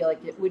 because I feel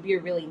like it would be a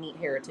really neat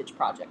heritage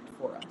project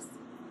for us.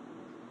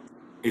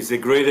 It's a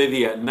great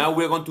idea. Now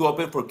we're going to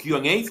open for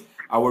Q&As.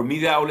 Our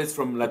media outlets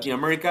from Latin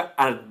America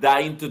are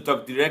dying to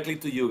talk directly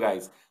to you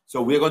guys.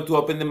 So we're going to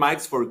open the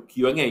mics for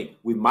Q&A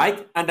with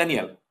Mike and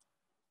Danielle.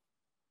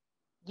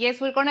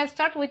 Yes, we're going to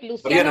start with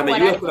Luciano. Mariana, ¿me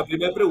ayudas con la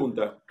primera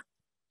pregunta?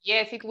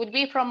 Yes, it would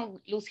be from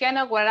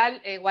Luciano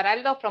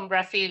Guaraldo from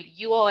Brazil,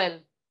 UOL.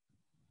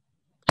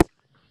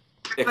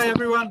 Hi,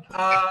 everyone.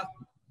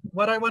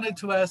 What I wanted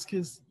to ask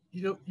is,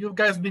 you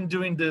guys been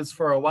doing this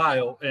for a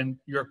while, and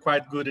you're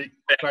quite good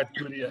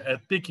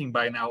at picking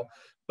by now.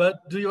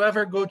 But do you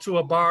ever go to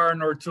a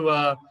barn or to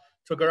a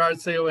garage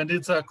sale and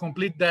it's a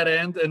complete dead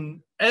end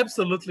and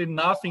absolutely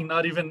nothing,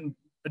 not even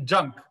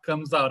junk,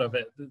 comes out of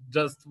it?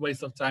 Just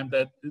waste of time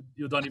that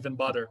you don't even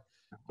bother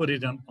put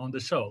it on the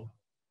show.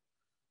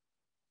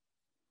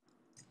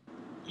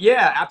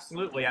 Yeah,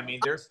 absolutely. I mean,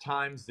 there's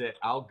times that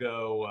we'll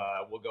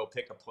go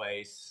pick a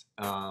place,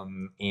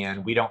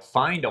 and we don't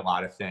find a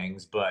lot of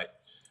things, but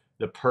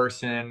the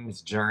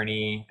person's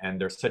journey and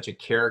they're such a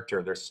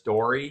character, their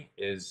story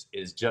is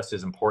just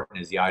as important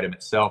as the item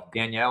itself.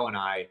 Danielle and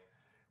I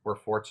were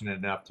fortunate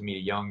enough to meet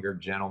a younger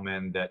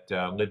gentleman that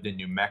lived in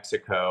New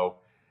Mexico,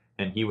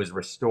 and he was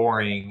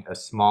restoring a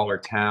smaller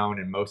town,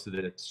 and most of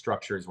the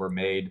structures were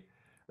made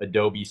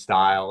adobe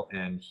style,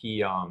 and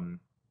he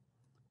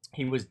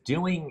was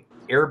doing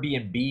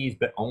Airbnbs,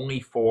 but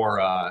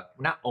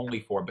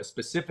but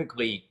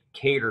specifically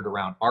catered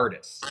around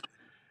artists.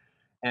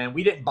 And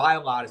we didn't buy a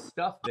lot of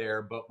stuff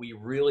there, but we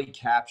really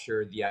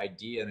captured the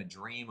idea and a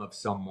dream of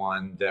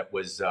someone that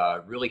was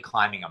really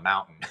climbing a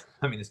mountain.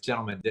 I mean, this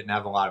gentleman didn't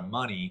have a lot of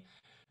money,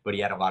 but he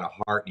had a lot of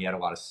heart and he had a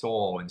lot of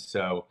soul. And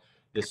so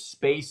the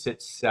space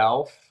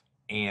itself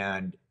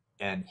and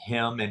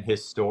him and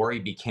his story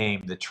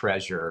became the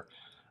treasure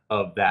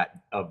of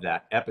that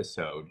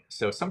episode.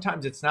 So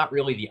sometimes it's not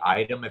really the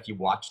item if you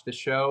watch the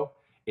show.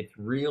 It's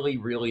really,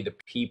 really the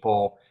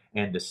people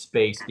and the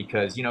space,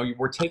 because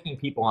we're taking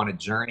people on a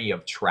journey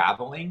of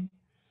traveling,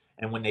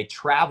 and when they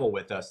travel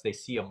with us, they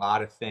see a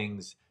lot of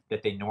things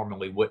that they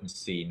normally wouldn't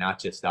see, not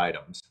just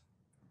items.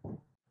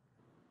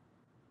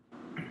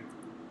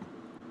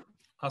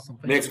 Awesome.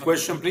 Next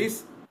question,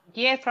 please.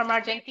 Yes, from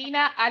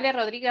Argentina, Ale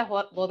Rodríguez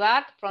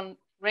Bodart from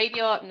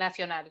Radio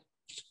Nacional.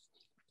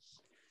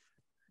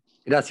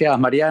 Gracias,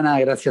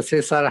 Mariana. Gracias,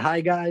 Cesar. Hi,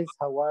 guys.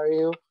 How are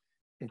you?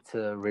 It's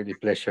a really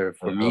pleasure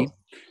for me.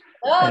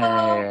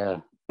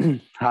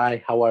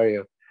 Hi, how are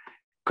you?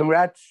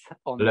 Congrats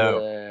on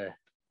the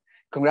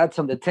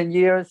 10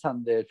 years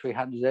and the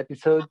 300th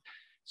episode.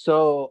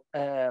 So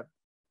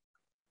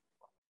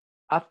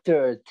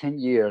after 10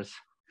 years,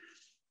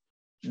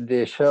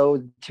 the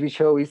TV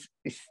show is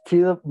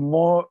still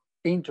more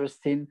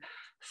interesting,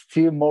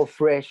 still more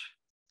fresh.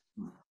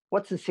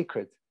 What's the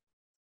secret?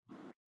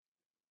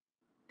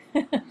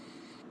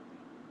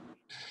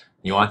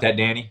 You want that,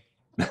 Danny?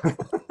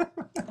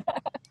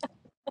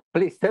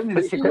 Please tell me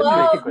the secret.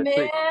 Love,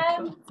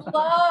 man.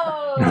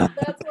 Love.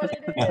 That's what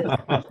it is.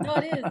 No,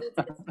 it is.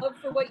 It's love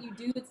for what you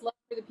do. It's love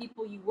for the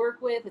people you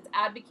work with. It's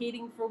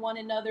advocating for one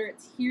another.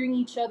 It's hearing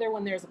each other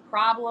when there's a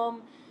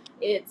problem.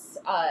 It's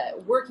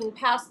working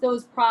past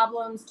those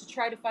problems to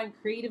try to find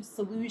creative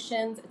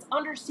solutions. It's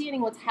understanding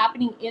what's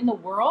happening in the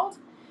world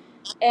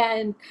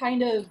and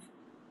kind of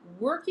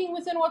working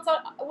within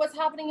what's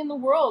happening in the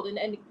world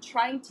and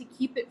trying to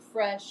keep it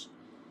fresh.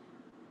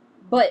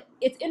 But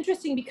it's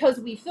interesting because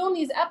we film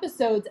these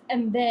episodes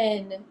and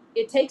then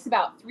it takes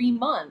about 3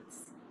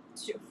 months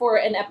for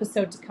an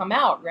episode to come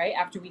out, right,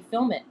 after we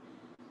film it.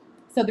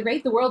 So the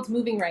rate the world's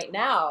moving right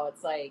now,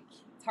 it's like,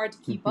 it's hard to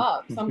keep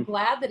up. So I'm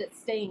glad that it's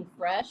staying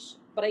fresh,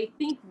 but I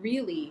think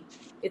really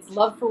it's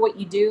love for what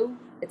you do.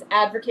 It's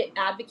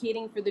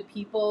advocating for the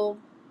people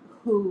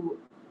who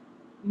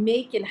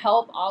make and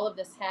help all of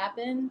this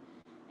happen.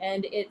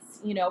 And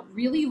it's,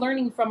 really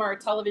learning from our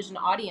television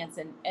audience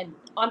and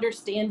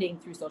understanding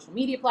through social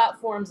media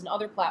platforms and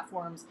other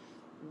platforms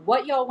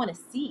what y'all want to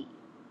see.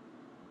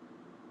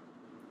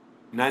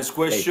 Nice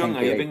question.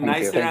 Thank you. Even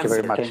nicer Thank you very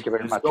answer. much. Thank you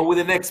very Let's much. go with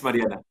the next,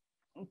 Mariana.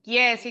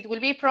 Yes, it will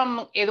be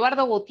from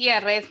Eduardo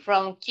Gutierrez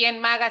from Quien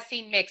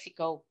Magazine,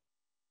 Mexico.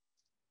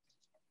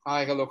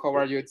 Hi, hello, how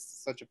are you?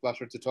 It's such a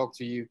pleasure to talk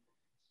to you.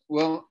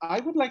 Well,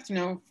 I would like to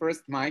know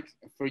first, Mike,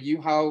 for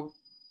you, how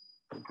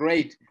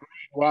great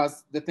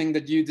was the thing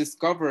that you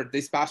discovered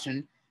this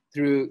passion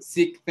through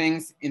seek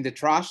things in the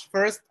trash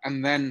first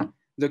and then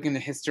look in the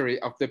history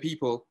of the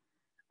people.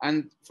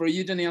 And for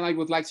you, Danielle, I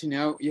would like to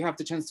know, you have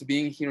the chance to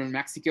be here in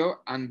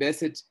Mexico and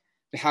visit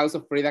the house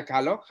of Frida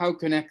Kahlo. How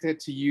connected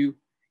to you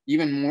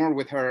even more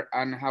with her,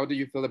 and how do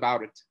you feel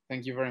about it?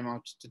 Thank you very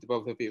much to the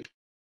both of you.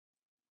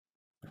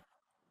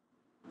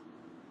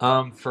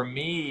 For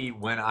me,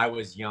 when I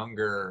was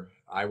younger,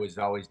 I was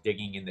always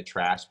digging in the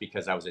trash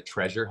because I was a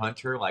treasure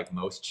hunter, like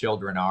most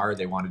children are.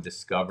 They want to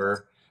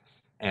discover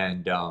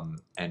and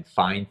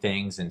find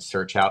things and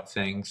search out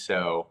things.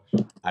 So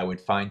I would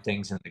find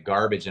things in the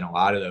garbage, and a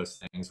lot of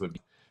those things would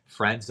be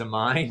friends of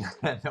mine,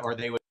 or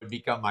they would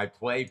become my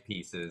play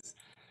pieces.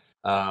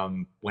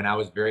 When I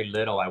was very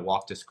little, I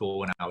walked to school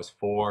when I was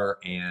 4,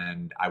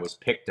 and I was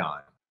picked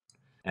on.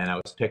 And I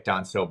was picked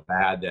on so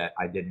bad that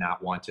I did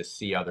not want to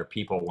see other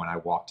people when I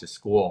walked to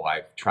school.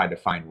 I tried to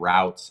find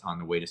routes on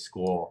the way to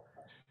school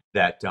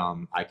that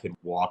I could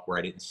walk where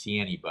I didn't see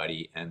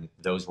anybody. And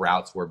those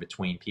routes were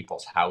between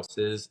people's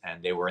houses,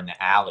 and they were in the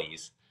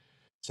alleys.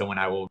 So when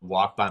I would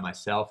walk by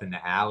myself in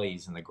the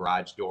alleys and the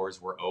garage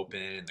doors were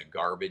open and the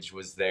garbage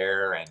was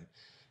there, and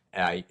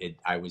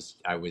I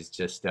was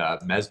just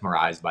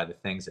mesmerized by the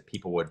things that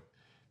people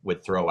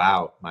would throw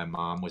out. My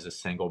mom was a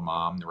single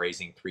mom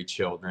raising 3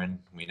 children.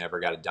 We never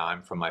got a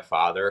dime from my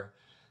father.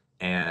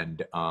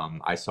 And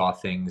I saw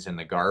things in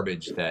the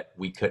garbage that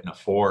we couldn't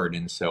afford.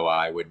 And so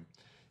I would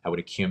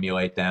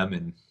accumulate them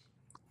and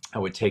I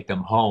would take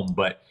them home.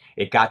 But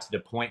it got to the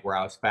point where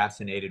I was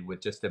fascinated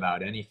with just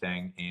about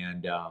anything.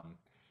 And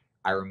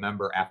I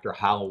remember after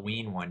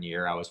Halloween one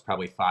year, I was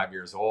probably 5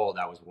 years old.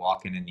 I was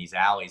walking in these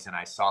alleys and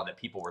I saw that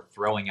people were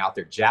throwing out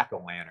their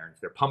jack-o'-lanterns,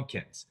 their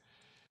pumpkins.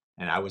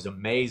 And I was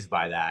amazed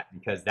by that,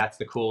 because that's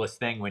the coolest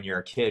thing when you're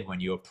a kid,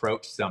 when you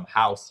approach some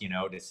house, you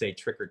know, to say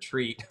trick or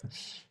treat.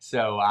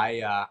 So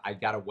I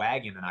got a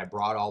wagon and I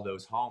brought all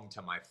those home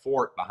to my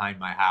fort behind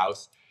my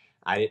house.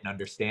 I didn't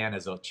understand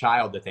as a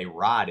child that they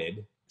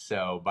rotted.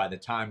 So by the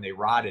time they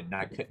rotted and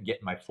I couldn't get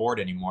in my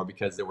fort anymore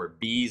because there were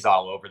bees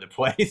all over the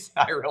place,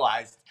 I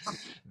realized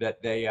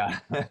that they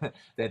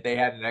that they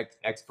had an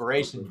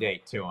expiration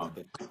date to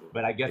them.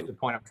 But I guess the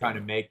point I'm trying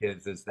to make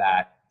is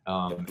that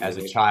as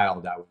a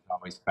child, I was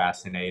always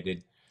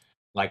fascinated,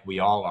 like we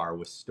all are,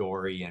 with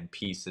story and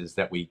pieces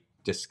that we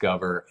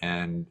discover,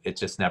 and it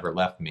just never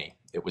left me.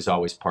 It was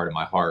always part of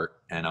my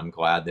heart, and I'm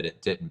glad that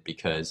it didn't,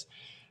 because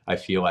I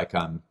feel like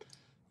I'm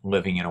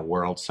living in a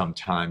world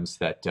sometimes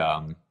that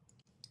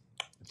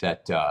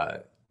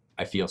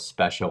I feel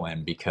special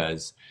in,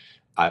 because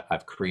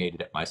I've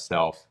created it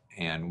myself.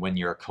 And when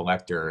you're a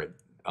collector,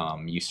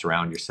 you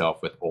surround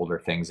yourself with older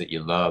things that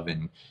you love,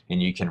 and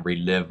you can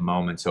relive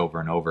moments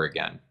over and over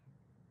again.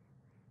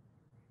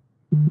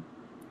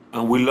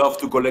 And we love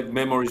to collect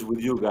memories with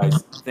you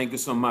guys. Thank you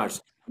so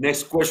much.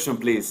 Next question,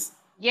 please.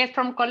 Yes,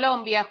 from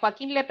Colombia,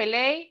 Joaquín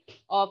Lepeley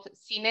of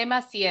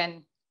Cinema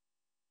 100.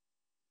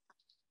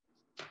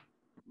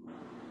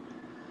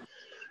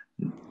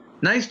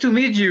 Nice to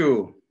meet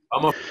you.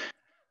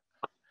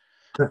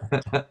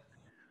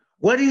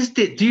 What is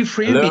the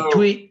difference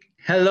between...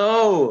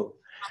 Hello.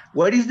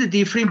 What is the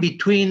difference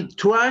between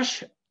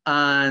trash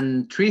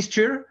and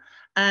treasure?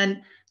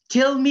 And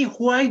tell me,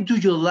 why do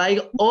you like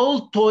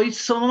old toys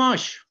so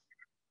much?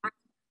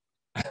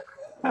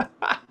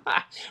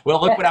 Well,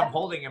 look what I'm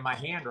holding in my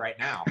hand right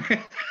now.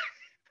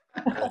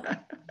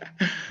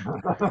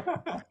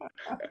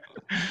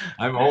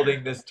 I'm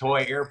holding this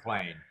toy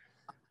airplane.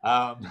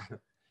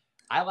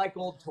 I like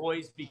old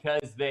toys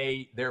because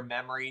they're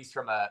memories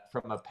from a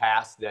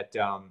past that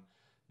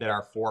that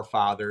our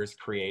forefathers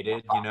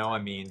created. You know, I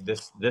mean,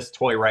 this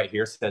toy right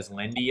here says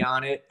Lindy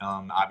on it.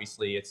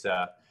 Obviously, it's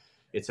a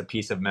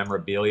piece of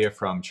memorabilia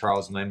from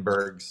Charles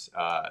Lindbergh's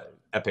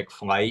epic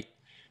flight.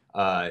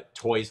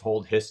 Toys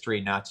hold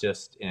history, not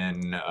just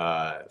in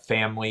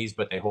families,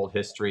 but they hold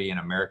history in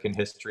American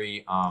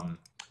history. I'm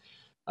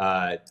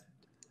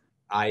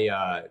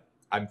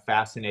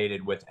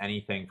fascinated with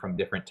anything from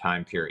different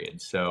time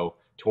periods. So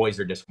toys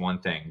are just one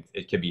thing.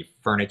 It could be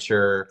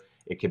furniture,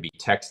 it could be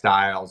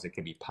textiles, it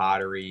could be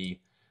pottery.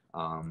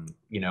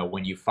 You know,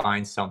 when you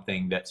find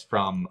something that's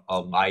from a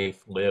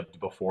life lived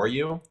before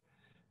you,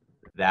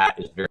 that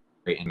is very,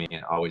 very in me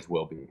and always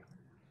will be.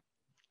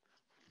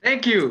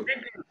 Thank you.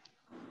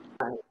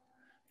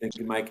 Thank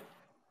you, Mike.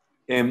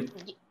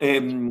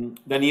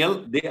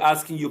 Danielle, they're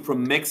asking you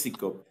from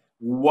Mexico.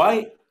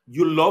 Why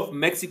you love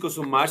Mexico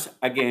so much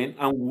again,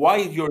 and why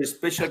your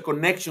special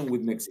connection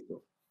with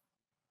Mexico?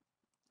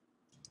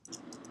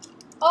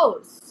 Oh,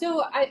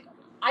 so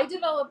I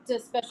developed a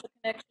special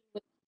connection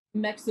with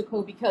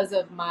Mexico because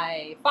of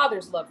my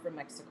father's love for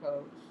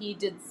Mexico. He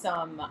did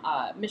some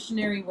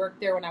missionary work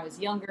there when I was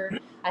younger.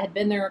 I had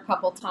been there a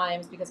couple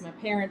times because my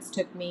parents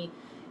took me,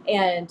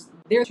 and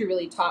there she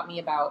really taught me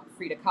about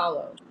Frida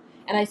Kahlo.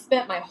 And I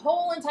spent my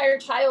whole entire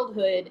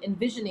childhood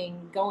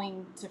envisioning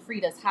going to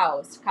Frida's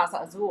house, Casa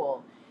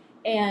Azul.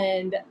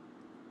 And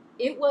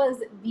it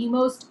was the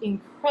most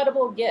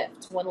incredible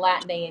gift when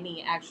Latin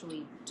A&E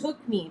actually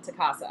took me to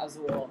Casa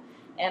Azul,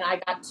 and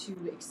I got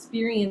to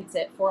experience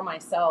it for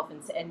myself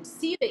and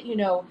see that, you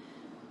know,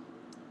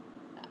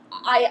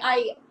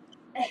 I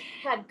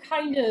had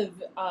kind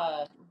of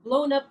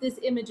blown up this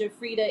image of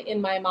Frida in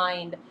my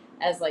mind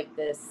as like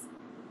this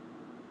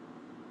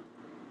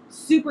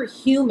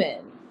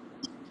superhuman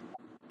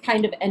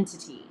kind of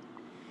entity.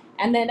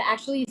 And then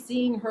actually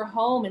seeing her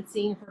home and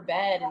seeing her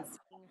bed and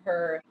seeing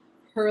her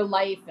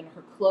life and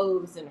her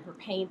clothes and her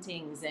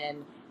paintings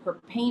and her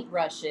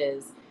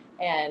paintbrushes,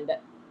 and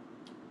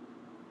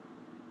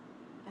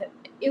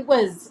it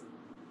was,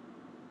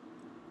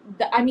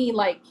 I mean,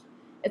 like,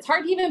 it's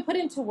hard to even put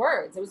into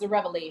words. It was a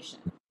revelation.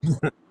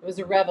 It was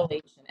a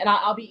revelation, and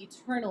I'll be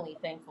eternally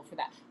thankful for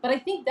that. But I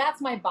think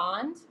that's my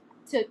bond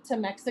to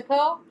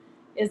Mexico,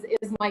 is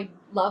my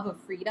love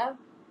of Frida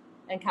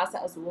and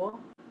Casa Azul.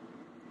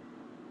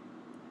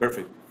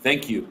 Perfect.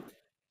 Thank you.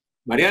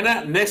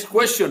 Mariana, next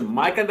question.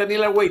 Mike and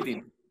Daniel are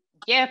waiting.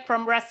 Yeah,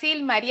 from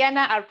Brazil,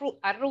 Mariana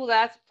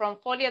Arrudas from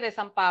Folia de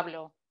San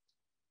Pablo.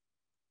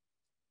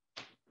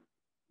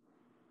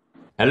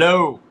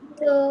 Hello.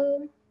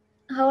 Hello.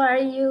 How are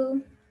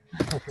you?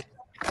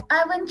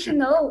 I want to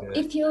know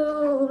if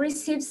you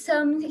received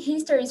some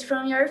histories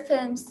from your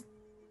fans.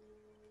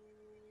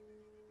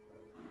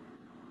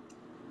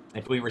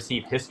 If we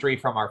receive history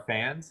from our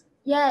fans?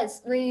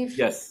 Yes, we've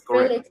Yes,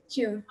 read correct. it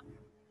too.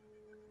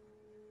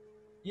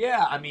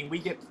 Yeah, I mean, we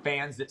get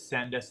fans that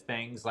send us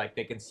things like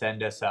they can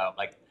send us a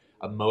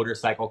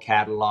motorcycle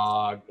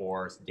catalog,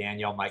 or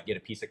Danielle might get a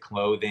piece of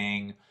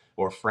clothing,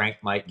 or Frank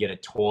might get a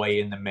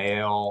toy in the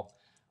mail.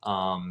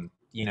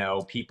 You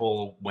know,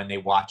 people, when they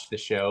watch the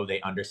show,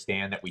 they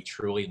understand that we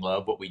truly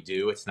love what we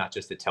do. It's not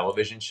just a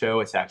television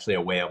show, it's actually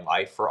a way of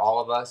life for all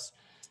of us.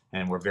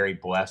 And we're very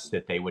blessed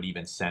that they would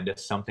even send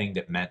us something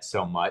that meant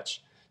so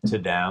much to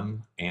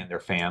them and their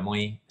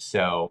family.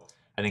 So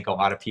I think a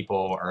lot of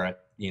people are,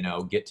 you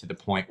know, get to the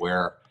point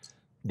where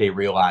they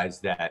realize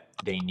that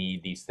they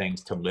need these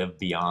things to live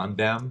beyond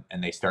them,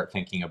 and they start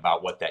thinking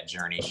about what that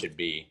journey should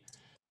be.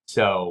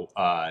 So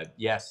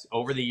yes,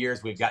 over the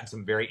years, we've gotten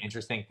some very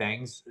interesting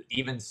things,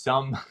 even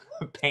some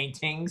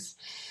paintings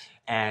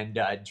and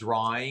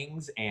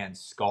drawings and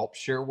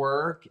sculpture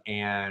work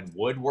and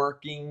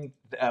woodworking,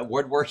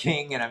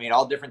 and I mean,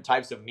 all different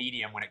types of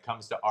medium when it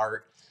comes to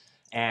art.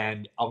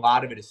 And a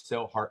lot of it is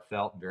so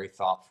heartfelt and very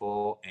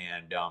thoughtful.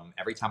 And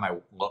every time I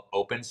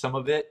open some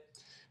of it,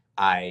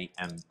 I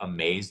am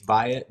amazed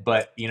by it.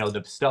 But, you know,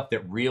 the stuff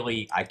that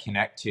really I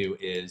connect to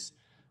is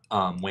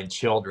when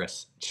children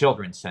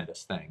send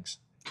us things,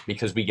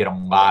 because we get a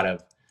lot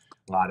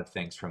of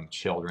things from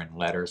children,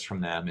 letters from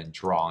them and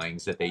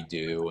drawings that they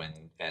do,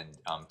 and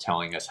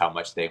telling us how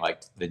much they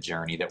like the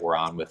journey that we're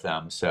on with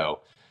them.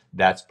 So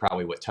that's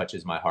probably what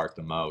touches my heart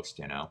the most,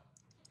 you know.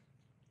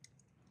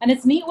 And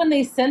it's neat when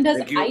they send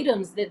us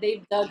items that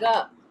they've dug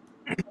up.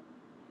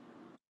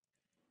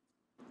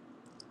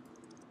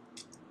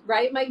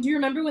 Right, Mike? Do you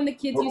remember when the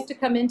kids used to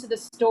come into the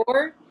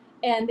store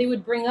and they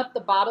would bring up the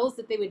bottles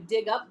that they would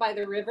dig up by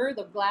the river,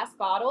 the glass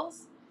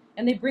bottles,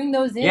 and they bring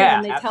those in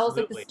and they tell us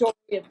like the story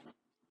of,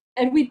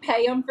 and we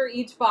pay them for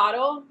each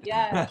bottle.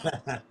 Yeah.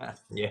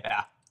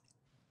 Yeah.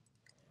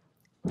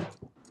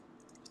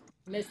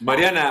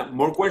 Mariana,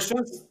 more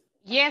questions?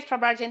 Yes,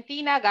 from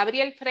Argentina,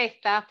 Gabriel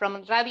Fresta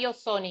from Radio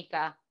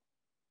Sónica.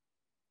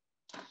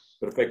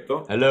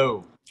 Perfecto.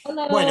 Hello.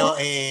 Bueno,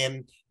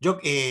 yo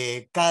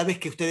cada vez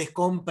que ustedes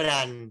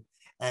compran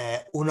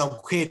un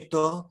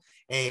objeto,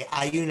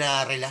 hay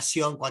una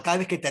relación, cada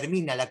vez que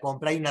termina la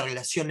compra hay una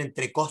relación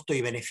entre costo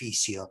y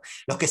beneficio.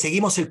 Los que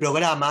seguimos el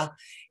programa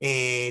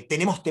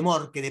tenemos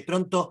temor que de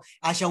pronto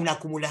haya una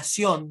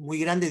acumulación muy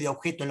grande de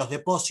objetos en los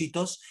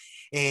depósitos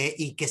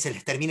y que se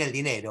les termine el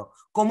dinero.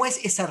 ¿Cómo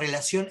es esa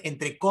relación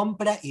entre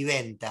compra y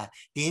venta?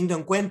 Teniendo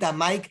en cuenta,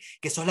 Mike,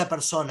 que sos la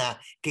persona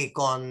que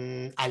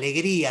con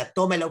alegría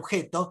toma el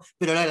objeto,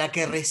 pero la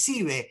que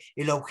recibe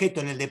el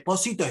objeto en el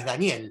depósito es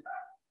Danielle.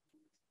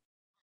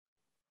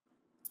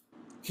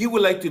 He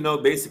would like to know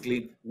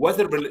basically what's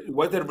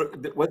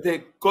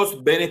the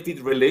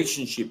cost-benefit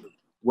relationship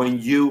when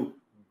you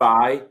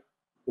buy,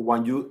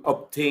 when you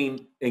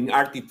obtain an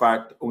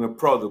artifact or a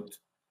product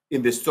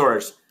in the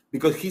stores,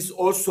 because he's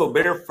also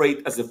very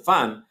afraid as a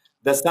fan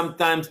that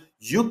sometimes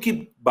you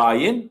keep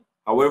buying,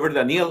 however,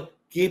 Danielle,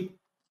 keep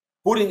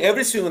putting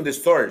everything in the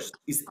stores.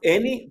 Is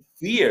any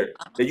fear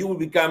that you will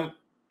become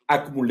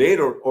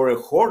accumulator or a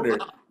hoarder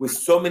with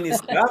so many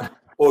stuff,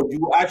 or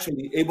you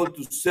actually able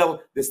to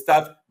sell the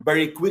stuff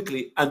very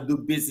quickly and do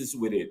business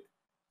with it?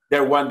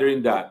 They're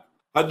wondering that.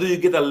 How do you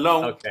get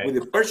along with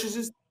the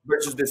purchases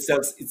versus the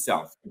sales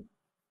itself?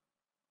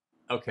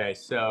 Okay,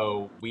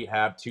 so we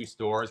have two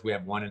stores. We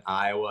have one in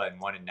Iowa and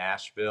one in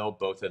Nashville.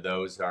 Both of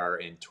those are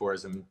in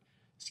tourism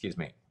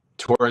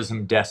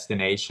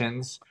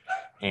destinations.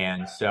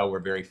 And so we're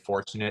very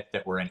fortunate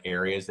that we're in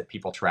areas that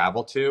people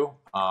travel to.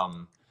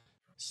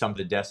 Some of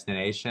the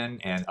destination,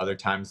 and other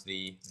times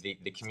the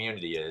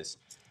community is.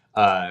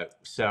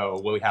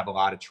 So we have a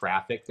lot of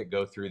traffic that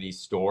go through these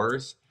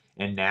stores.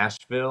 In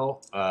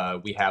Nashville,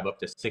 we have up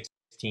to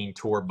 16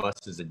 tour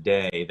buses a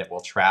day that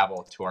will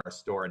travel to our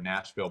store in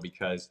Nashville,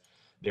 because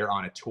they're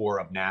on a tour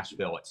of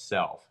Nashville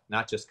itself,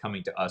 not just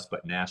coming to us,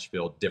 but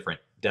Nashville,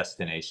 different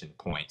destination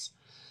points.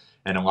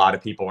 And a lot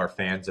of people are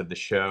fans of the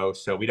show.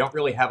 So we don't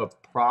really have a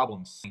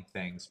problem seeing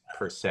things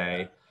per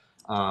se.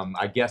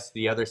 I guess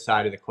the other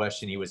side of the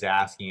question he was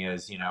asking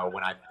is, you know,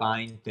 when I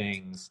find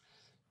things,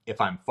 if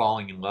I'm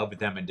falling in love with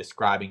them and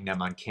describing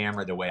them on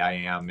camera the way I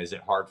am, is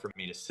it hard for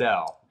me to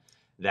sell?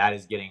 That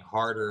is getting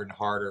harder and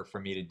harder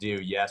for me to do.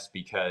 Yes,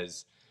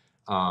 because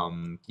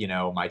you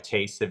know, my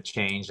tastes have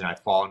changed and I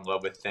fall in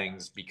love with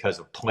things because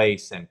of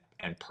place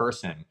and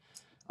person.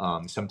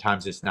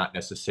 Sometimes it's not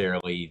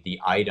necessarily the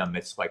item,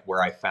 it's like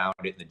where I found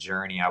it in the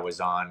journey I was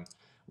on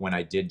when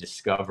I did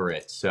discover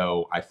it.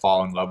 So I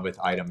fall in love with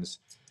items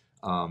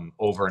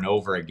over and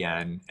over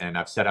again. And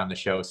I've said on the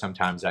show,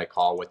 sometimes I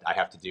call what I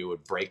have to do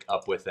would break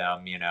up with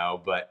them, you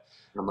know, but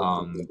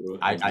I'm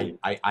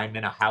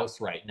in a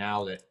house right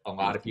now that a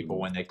lot of people,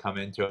 when they come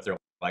into it, they're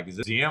like, is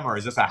this a museum or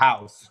is this a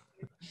house?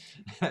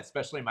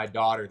 Especially my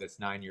daughter that's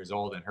 9 years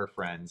old and her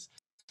friends.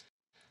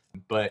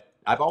 But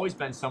I've always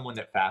been someone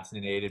that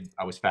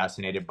I was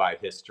fascinated by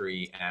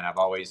history, and I've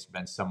always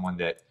been someone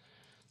that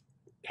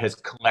has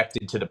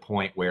collected to the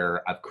point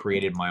where I've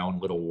created my own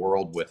little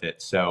world with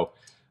it. So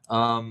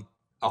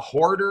a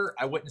hoarder,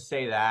 I wouldn't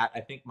say that.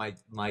 I think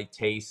my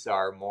tastes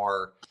are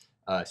more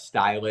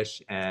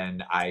stylish,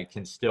 and I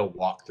can still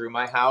walk through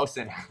my house,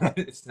 and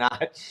it's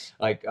not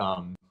like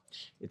I'm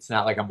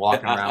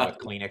walking around with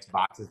Kleenex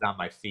boxes on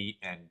my feet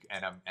and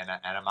I'm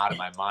out of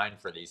my mind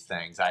for these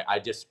things. I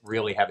just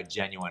really have a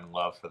genuine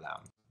love for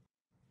them.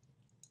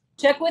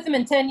 Check with him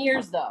in 10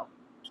 years, though.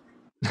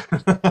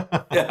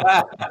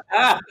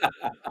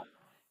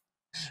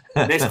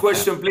 Next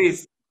question,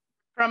 please.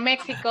 From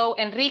Mexico,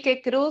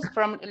 Enrique Cruz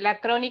from La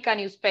Crónica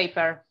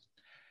newspaper.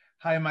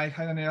 Hi, Mike.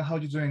 Hi, Danielle. How are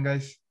you doing,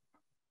 guys?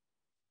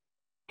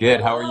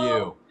 Good. How are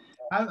you?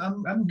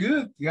 I'm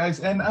good,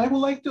 guys. And I would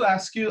like to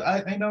ask you,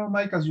 I know,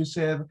 Mike, as you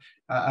said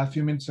a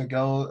few minutes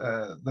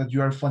ago, that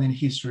you are finding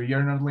history.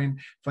 You're not only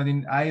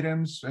finding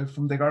items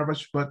from the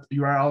garbage, but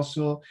you are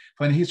also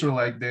finding history,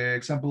 like the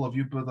example of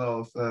you put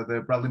of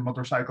the Bradley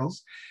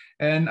motorcycles.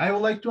 And I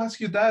would like to ask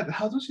you that,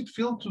 how does it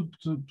feel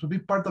to be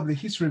part of the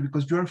history?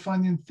 Because you're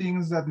finding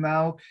things that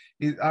now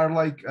are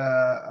like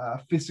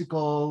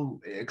physical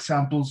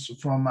examples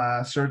from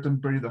a certain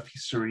period of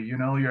history. You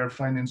know, you're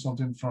finding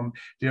something from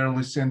the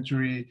early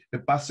century, the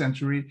past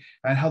century.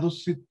 And how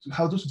does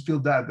it feel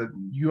that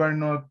you are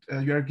not,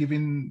 you are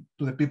giving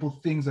to the people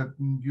things that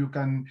you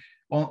can,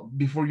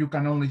 before you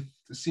can only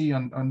see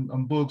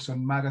on books,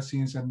 on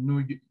magazines, and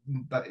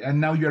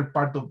now you're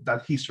part of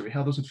that history.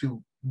 How does it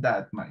feel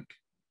that, Mike?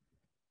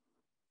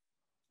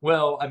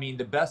 Well, I mean,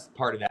 the best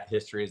part of that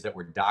history is that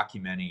we're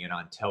documenting it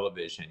on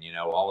television. You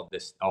know, all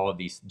of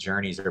these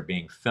journeys are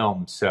being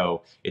filmed.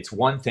 So it's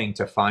one thing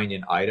to find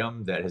an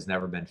item that has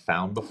never been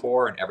found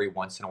before, and every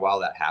once in a while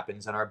that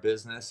happens in our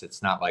business.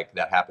 It's not like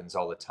that happens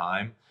all the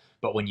time.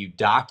 But when you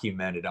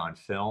document it on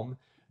film,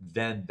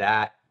 then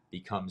that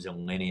becomes a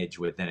lineage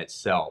within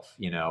itself.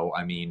 You know,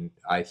 I mean,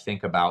 I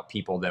think about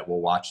people that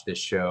will watch this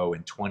show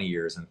in 20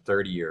 years and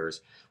 30 years,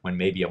 when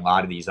maybe a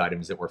lot of these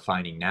items that we're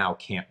finding now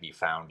can't be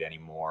found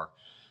anymore.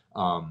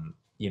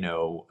 You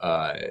know,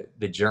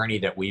 the journey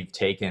that we've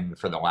taken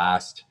for the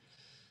last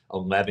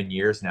 11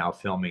 years now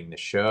filming the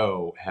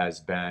show has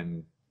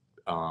been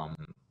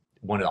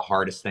one of the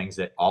hardest things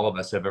that all of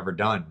us have ever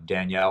done.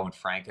 Danielle and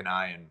Frank and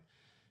I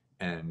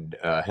and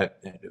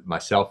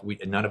myself,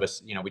 none of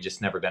us, you know, we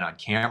just never been on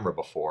camera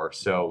before.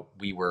 So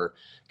we were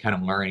kind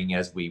of learning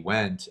as we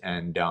went.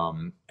 And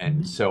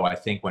so I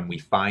think when we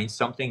find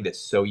something that's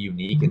so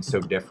unique and so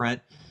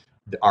different,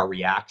 our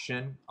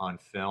reaction on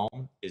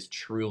film is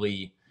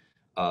truly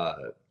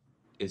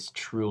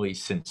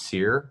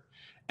sincere,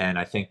 and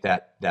I think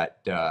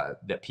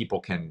that people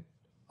can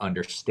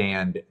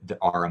understand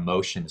our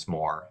emotions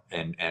more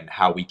and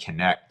how we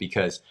connect,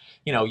 because,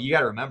 you know, you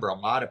got to remember, a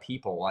lot of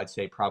people, I'd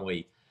say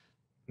probably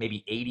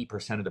maybe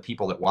 80% of the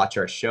people that watch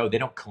our show, they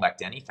don't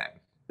collect anything.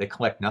 They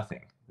collect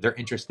nothing. They're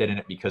interested in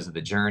it because of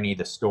the journey,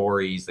 the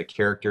stories, the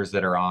characters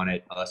that are on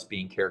it, us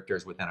being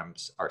characters within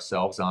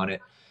ourselves on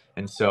it.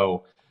 And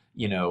so,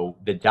 you know,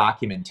 the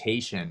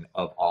documentation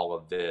of all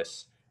of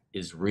this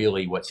is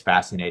really what's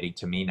fascinating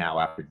to me now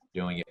after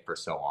doing it for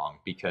so long,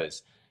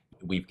 because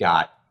we've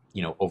got,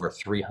 you know, over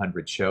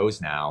 300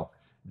 shows now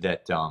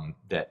that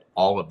that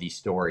all of these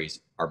stories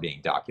are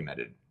being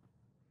documented.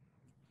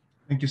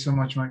 Thank you so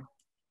much, Mike.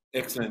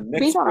 Excellent.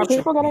 Next are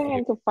people getting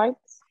into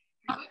fights?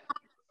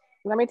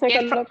 Let me take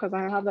a look because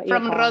I have the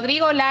from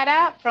Rodrigo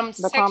Lara from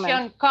section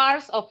comment.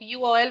 Cars of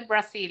UOL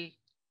Brazil.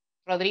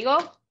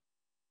 Rodrigo?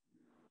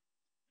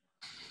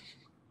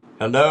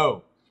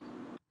 Hello.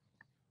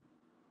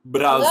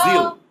 Brasil.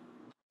 Hello?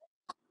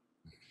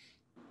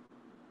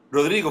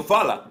 Rodrigo,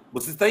 fala.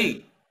 Você está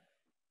aí?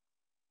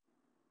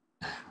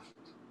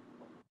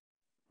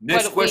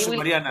 Next question,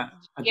 Mariana.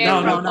 No,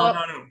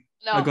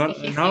 I'm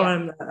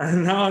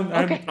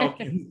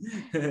talking.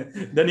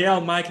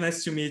 Danielle, Mike,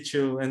 nice to meet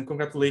you, and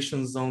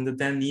congratulations on the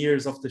 10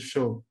 years of the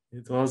show.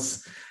 It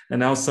was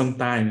an awesome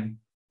time.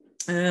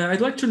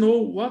 I'd like to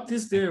know, what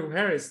is the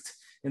rarest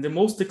and the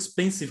most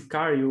expensive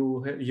car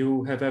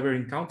you have ever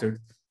encountered?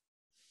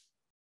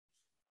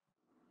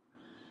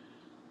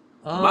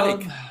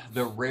 Mike.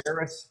 The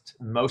rarest,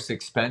 most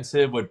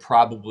expensive would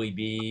probably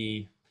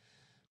be,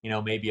 you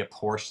know, maybe a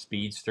Porsche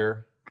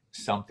Speedster,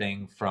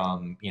 something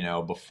from, you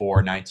know,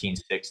 before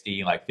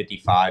 1960, like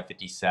 55,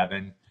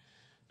 57.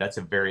 That's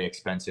a very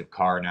expensive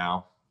car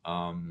now.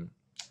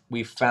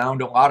 We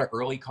found a lot of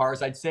early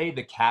cars. I'd say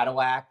the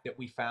Cadillac that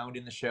we found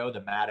in the show,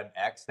 the Madam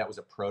X, that was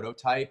a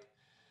prototype.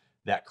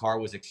 That car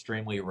was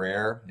extremely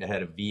rare. It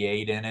had a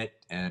V8 in it,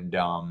 and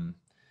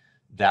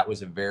that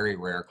was a very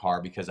rare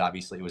car because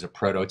obviously it was a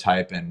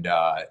prototype, and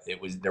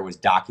there was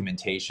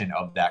documentation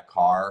of that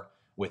car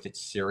with its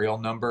serial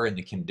number and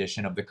the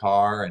condition of the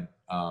car. And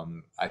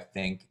I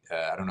think,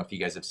 I don't know if you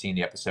guys have seen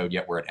the episode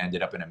yet where it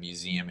ended up in a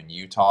museum in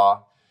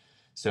Utah.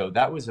 So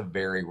that was a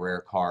very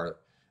rare car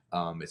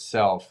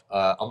itself.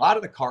 A lot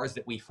of the cars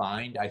that we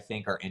find, I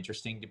think, are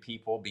interesting to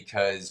people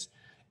because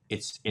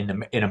it's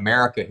in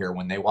America here,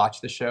 when they watch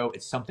the show,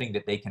 it's something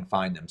that they can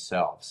find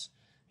themselves,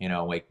 you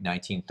know, like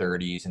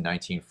 1930s and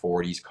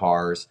 1940s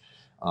cars.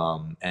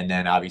 And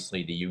then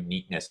obviously the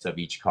uniqueness of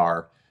each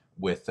car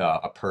with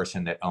a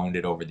person that owned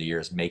it over the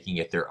years, making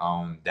it their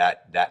own,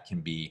 that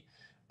can be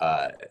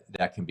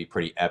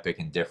pretty epic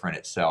and different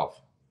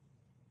itself.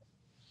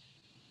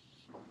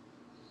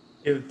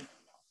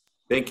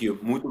 Thank you.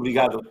 Muito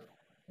obrigado.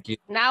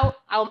 Now,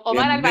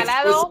 Omar Next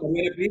Alvarado. question,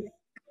 Daniela, please.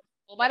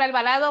 Omar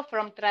Alvarado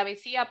from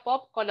Travesía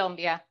Pop,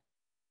 Colombia.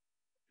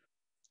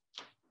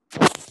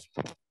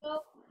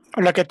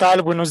 Hola, ¿qué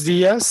tal? Buenos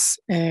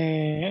días.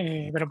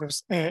 Bueno,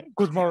 pues,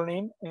 good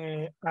morning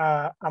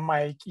a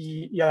Mike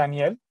y a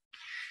Daniel.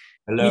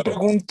 Hello.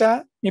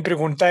 Mi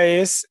pregunta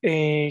es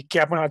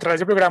que, bueno, a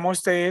través del programa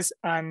ustedes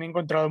han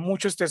encontrado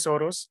muchos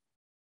tesoros,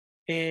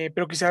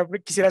 pero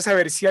quisiera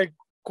saber si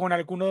con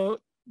alguno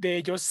de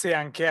ellos se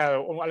han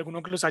quedado o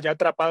alguno que los haya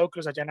atrapado, que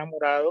los haya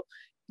enamorado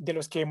de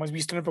los que hemos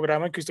visto en el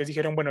programa, que ustedes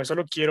dijeron, bueno, eso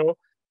lo quiero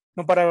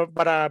no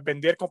para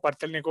vender como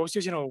parte del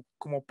negocio, sino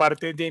como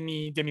parte de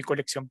mi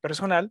colección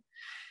personal.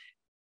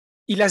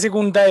 Y la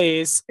segunda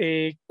es,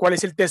 ¿cuál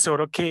es el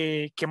tesoro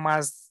que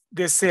más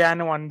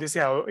desean o han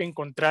deseado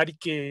encontrar y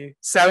que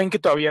saben que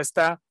todavía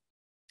está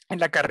en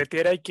la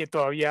carretera y que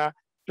todavía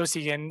lo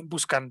siguen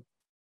buscando?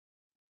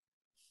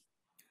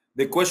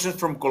 The questions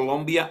from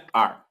Colombia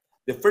are,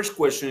 the first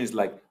question is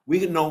like,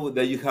 we know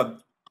that you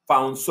have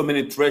found so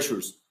many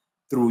treasures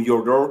through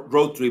your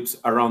road trips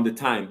around the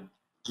time.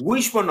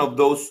 Which one of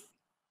those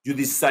you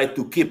decide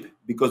to keep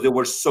because they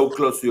were so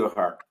close to your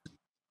heart?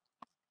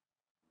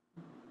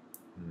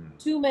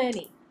 Too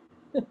many.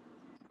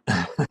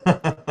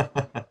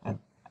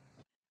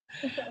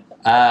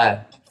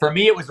 For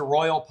me, it was a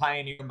Royal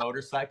Pioneer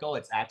motorcycle.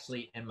 It's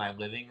actually in my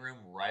living room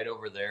right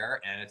over there,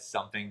 and it's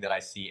something that I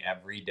see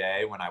every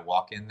day when I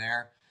walk in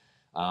there.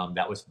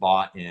 That was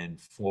bought in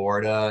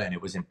Florida, and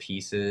it was in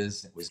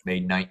pieces. It was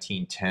made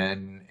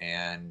 1910,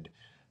 and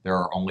there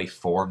are only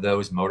 4 of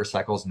those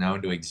motorcycles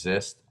known to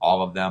exist.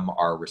 All of them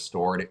are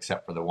restored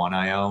except for the one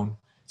I own.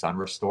 It's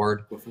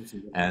unrestored,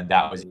 and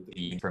that was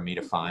easy for me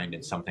to find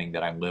and something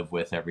that I live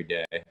with every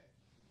day.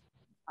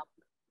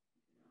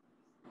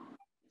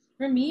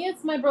 For me,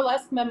 it's my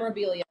burlesque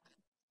memorabilia.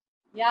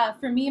 Yeah,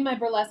 for me, my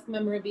burlesque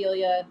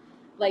memorabilia,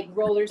 like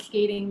roller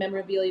skating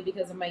memorabilia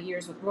because of my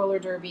years with roller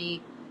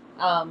derby.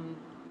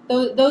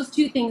 Those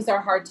 2 things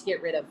are hard to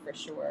get rid of for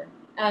sure.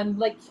 And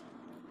like,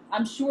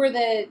 I'm sure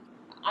that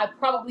I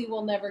probably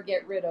will never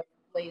get rid of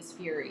Blaze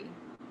Fury.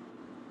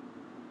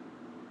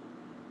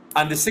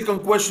 And the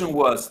second question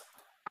was,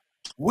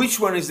 which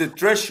one is the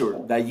treasure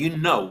that you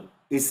know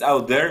is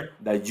out there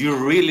that you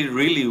really,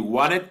 really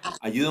want it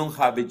and you don't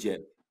have it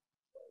yet?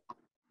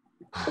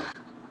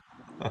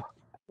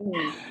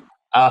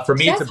 For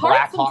me, it's a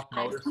Black Hawk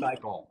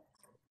motorcycle.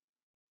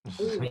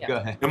 Ooh, yeah. Go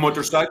ahead. The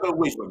motorcycle,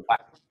 which one?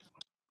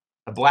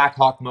 A Black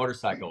Hawk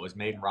motorcycle. It was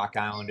made in Rock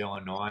Island,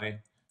 Illinois.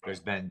 There's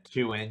been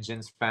 2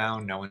 engines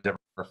found. No one's ever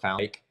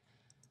found it.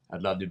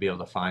 I'd love to be able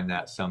to find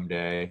that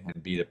someday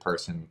and be the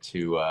person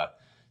to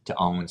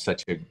own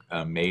such an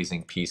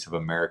amazing piece of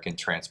American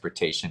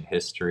transportation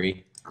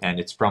history. And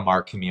it's from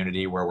our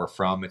community where we're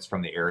from. It's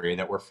from the area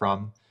that we're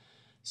from.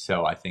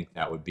 So I think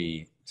that would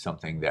be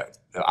something that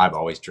I've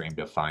always dreamed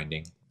of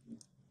finding.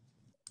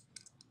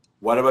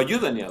 What about you,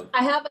 Danielle?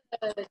 I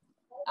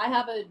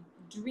have a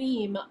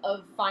dream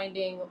of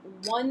finding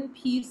one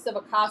piece of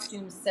a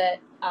costume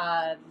set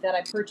that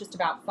I purchased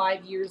about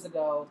 5 years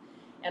ago,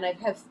 and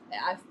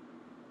I've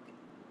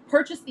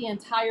purchased the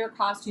entire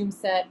costume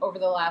set over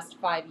the last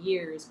 5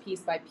 years,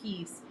 piece by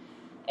piece.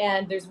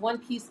 And there's one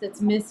piece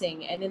that's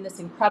missing. And in this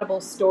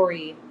incredible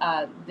story,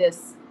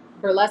 this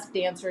burlesque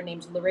dancer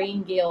named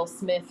Lorraine Gale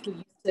Smith, who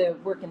used to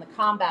work in the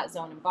combat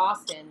zone in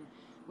Boston,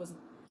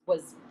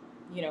 was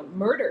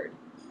murdered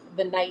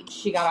the night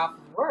she got off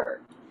of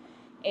work.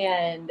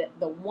 And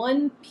the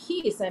one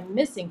piece I'm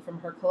missing from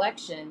her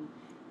collection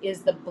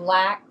is the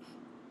black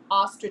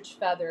ostrich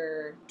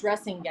feather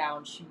dressing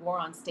gown she wore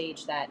on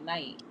stage that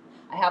night.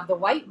 I have the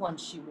white one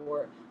she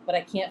wore, but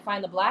I can't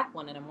find the black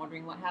one, and I'm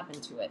wondering what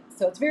happened to it.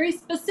 So it's very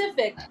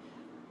specific,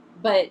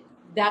 but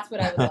that's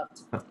what I would love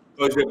to find.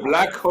 So it's the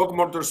Black Hawk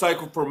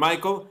motorcycle for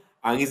Michael,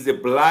 and it's the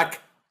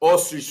black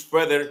ostrich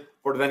feather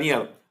for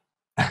Danielle.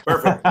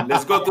 Perfect.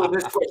 Let's go to the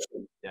next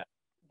question. Yeah.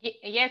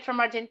 Yes,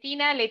 from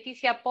Argentina,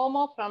 Leticia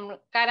Pomo from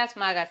Caras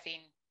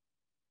Magazine.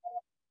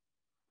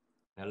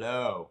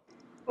 Hello.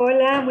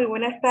 Hola, muy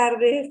buenas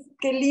tardes.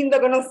 Qué lindo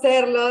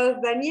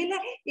conocerlos, Daniela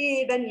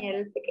y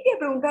Daniel. Te quería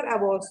preguntar a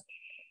vos,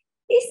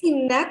 ¿es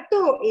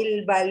innato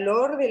el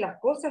valor de las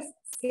cosas?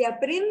 ¿Se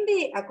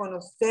aprende a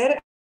conocer,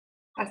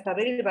 a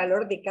saber el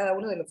valor de cada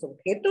uno de los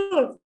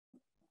objetos?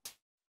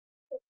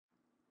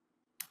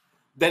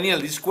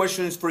 Danielle, this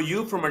question is for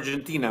you from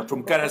Argentina,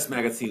 from Caras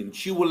Magazine.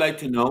 She would like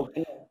to know,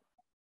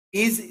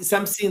 is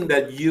something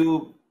that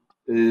you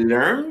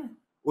learn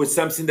or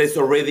something that's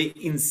already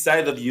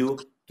inside of you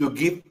to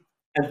give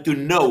and to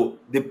know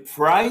the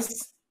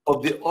price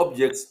of the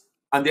objects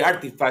and the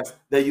artifacts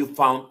that you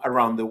found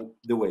around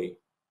the way?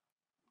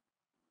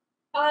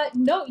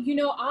 No,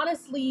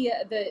 honestly,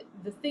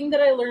 the thing that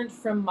I learned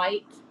from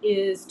Mike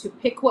is to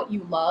pick what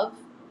you love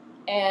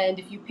And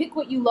if you pick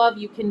what you love,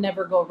 you can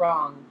never go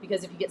wrong,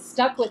 because if you get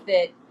stuck with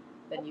it,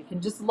 then you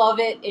can just love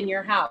it in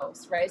your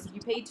house, right? So if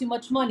you pay too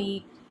much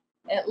money,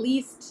 at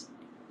least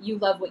you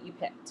love what you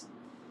picked.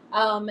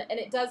 And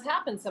it does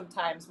happen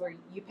sometimes where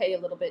you pay a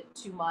little bit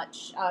too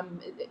much.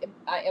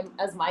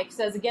 As Mike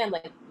says again,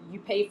 like, you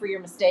pay for your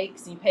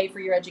mistakes, you pay for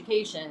your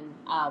education.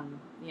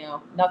 You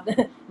know,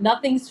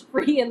 nothing's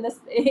free in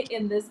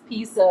this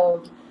piece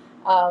of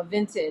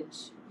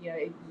vintage. You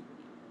know,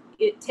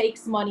 it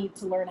takes money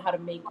to learn how to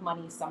make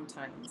money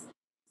sometimes.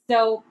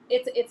 So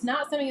it's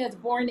not something that's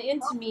born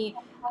into me.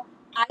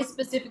 I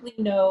specifically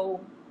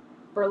know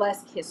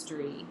burlesque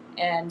history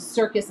and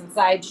circus and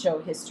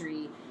sideshow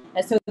history.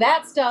 And so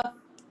that stuff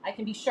I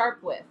can be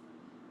sharp with,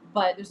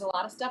 but there's a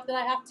lot of stuff that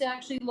I have to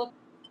actually look.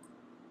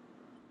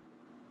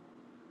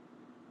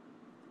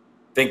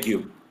 Thank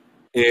you.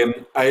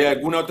 ¿Hay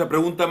alguna otra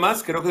pregunta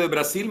más? Creo que de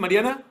Brasil,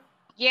 Mariana.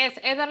 Yes,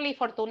 Ederly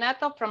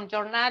Fortunato from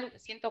Jornal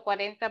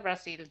 140,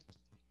 Brazil.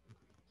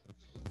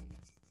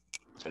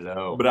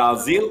 Hello.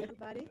 Brazil. Hello,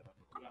 everybody.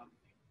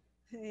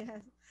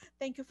 Yes.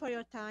 Thank you for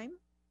your time.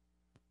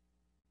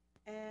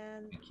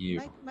 And Thank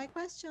you. my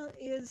question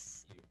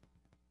is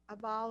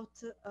about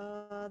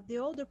the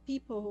older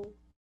people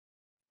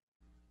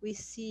we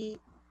see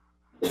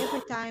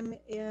every time,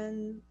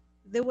 in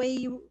the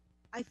way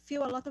I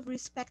feel a lot of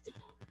respect.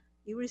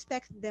 You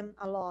respect them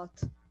a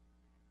lot.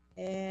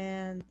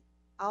 And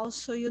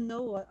also,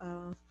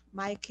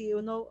 Mike,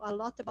 you know a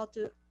lot about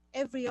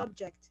every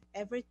object,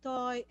 every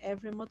toy,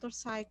 every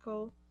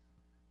motorcycle.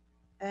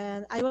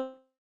 And I want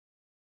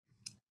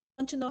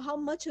to know how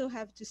much you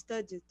have to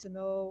study to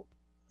know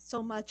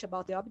so much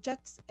about the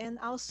objects, and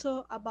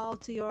also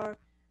about your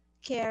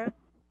care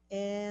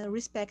and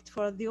respect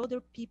for the other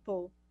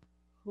people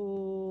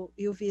who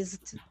you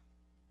visit.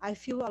 I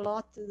feel a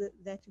lot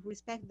that you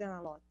respect them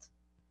a lot.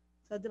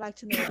 So I'd like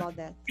to know about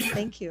that.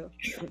 Thank you.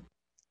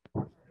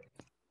 Well,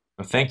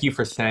 thank you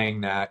for saying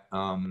that.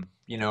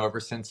 You know, ever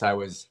since I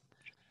was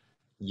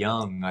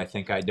young, I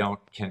think I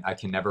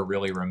can never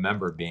really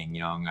remember being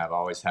young. I've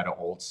always had an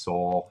old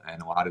soul,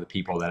 and a lot of the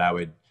people that I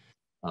would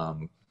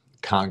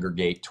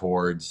congregate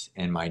towards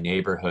in my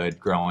neighborhood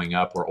growing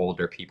up were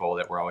older people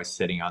that were always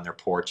sitting on their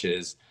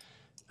porches,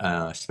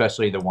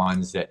 especially the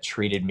ones that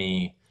treated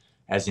me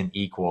as an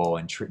equal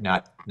and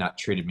not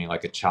treated me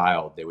like a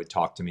child. They would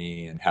talk to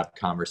me and have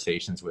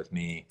conversations with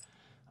me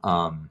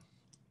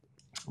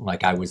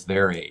like I was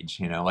their age,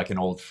 you know, like an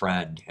old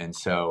friend. And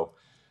so,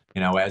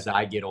 you know, as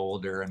I get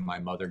older and my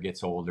mother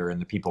gets older and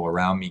the people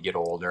around me get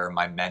older,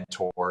 my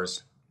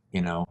mentors,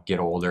 you know, get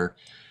older,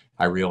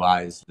 I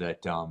realize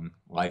that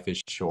life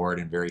is short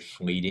and very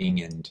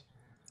fleeting, and,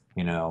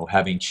 you know,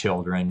 having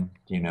children,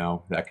 you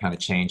know, that kind of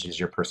changes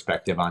your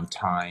perspective on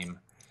time.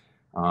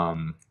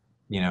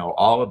 You know,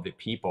 all of the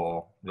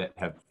people that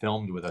have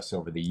filmed with us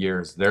over the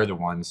years, they're the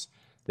ones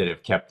that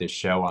have kept this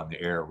show on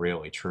the air,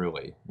 really,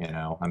 truly. You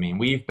know, I mean,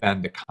 we've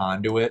been the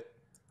conduit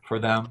for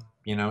them,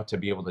 you know, to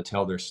be able to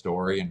tell their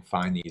story and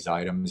find these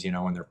items, you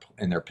know,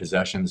 in their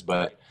possessions.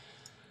 But,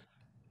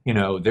 you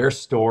know, their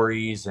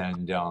stories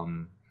and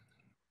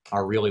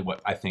are really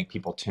what I think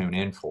people tune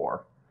in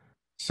for.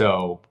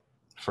 So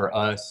for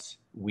us,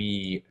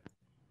 we're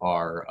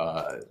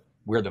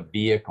the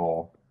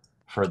vehicle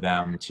for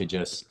them to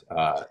just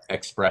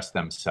express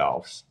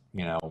themselves.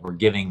 You know, we're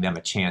giving them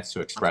a chance to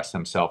express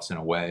themselves in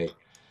a way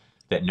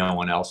that no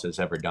one else has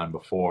ever done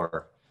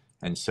before.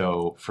 And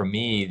so for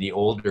me, the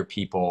older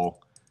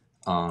people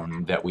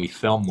that we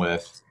film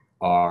with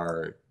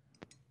are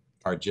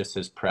just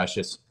as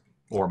precious,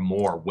 or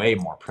way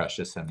more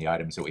precious than the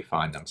items that we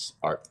find them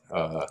are.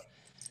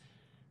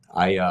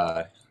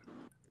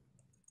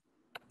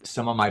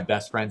 Some of my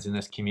best friends in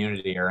this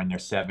community are in their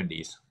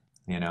 70s,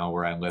 you know,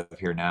 where I live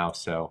here now.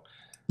 So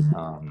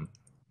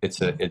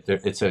it's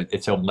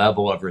a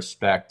level of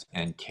respect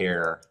and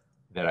care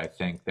that I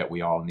think that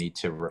we all need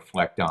to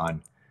reflect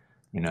on,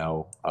 you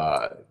know,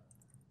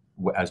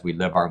 as we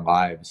live our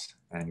lives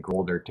and grow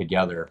older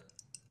together.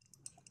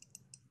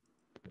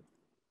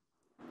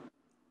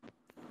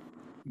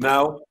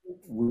 Now,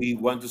 we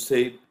want to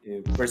say,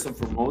 first and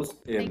foremost,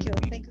 Thank you.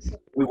 Thank you so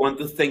much. we want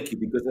to thank you,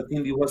 because I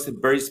think it was a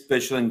very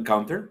special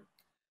encounter.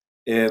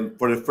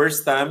 For the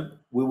first time,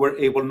 we were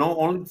able not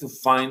only to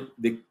find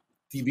the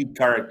TV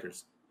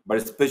characters, but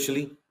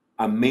especially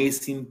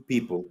amazing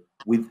people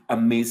with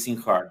amazing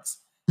hearts.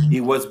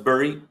 It was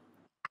very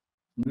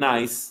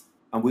nice,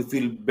 and we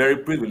feel very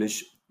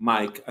privileged,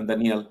 Mike and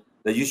Danielle,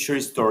 that you share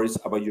stories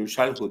about your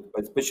childhood,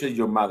 but especially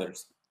your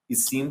mothers. It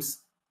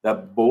seems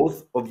that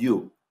both of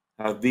you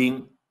have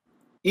been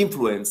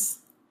influenced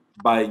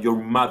by your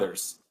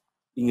mothers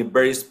in a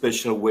very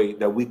special way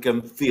that we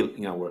can feel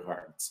in our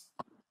hearts.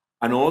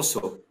 And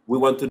also, we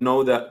want to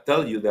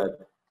tell you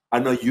that I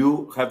know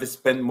you have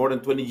spent more than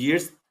 20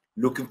 years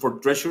looking for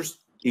treasures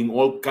in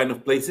all kind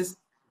of places,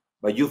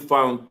 but you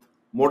found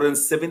more than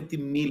 70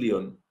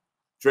 million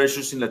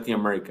treasures in Latin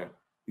America,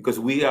 because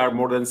we are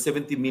more than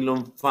 70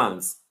 million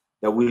fans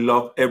that we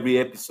love every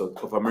episode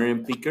of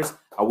American Pickers,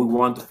 and we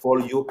want to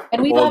follow you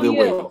And we all love the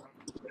way, you.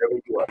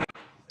 wherever you are.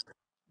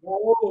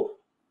 Oh.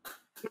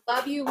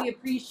 Love you. We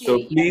appreciate So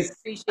you. please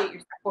Appreciate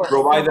your support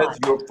provide so us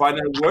much. your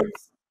final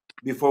words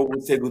before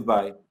we say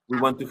goodbye. We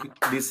want to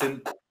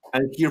listen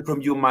and hear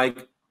from you,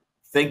 Mike.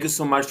 Thank you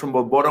so much from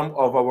the bottom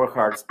of our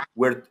hearts.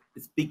 We're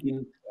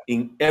speaking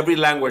in every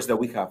language that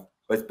we have,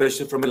 but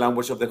especially from the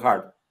language of the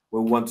heart. We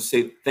want to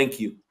say thank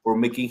you for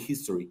making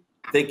history.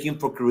 Thank you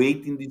for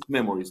creating these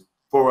memories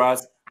for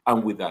us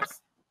and with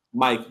us.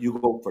 Mike, you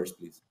go first,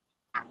 please.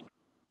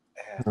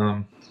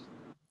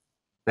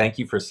 Thank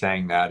you for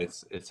saying that.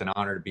 It's an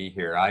honor to be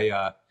here.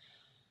 I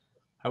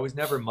was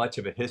never much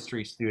of a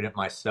history student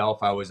myself.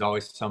 I was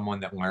always someone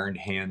that learned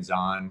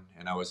hands-on,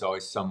 and I was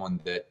always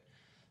someone that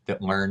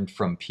learned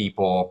from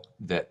people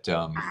that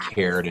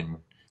cared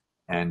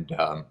and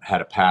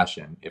had a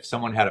passion. If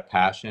someone had a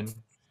passion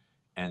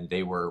and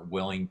they were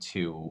willing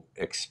to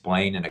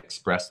explain and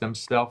express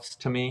themselves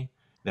to me,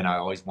 then I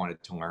always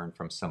wanted to learn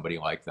from somebody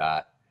like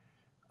that.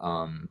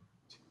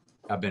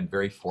 I've been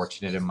very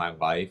fortunate in my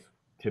life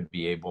to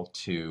be able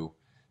to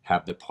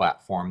have the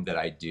platform that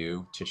I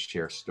do to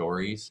share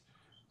stories.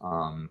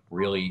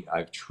 Really,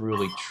 I've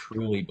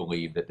truly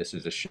believe that this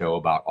is a show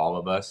about all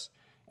of us.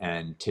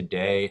 And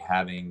today,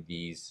 having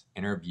these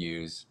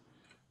interviews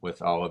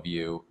with all of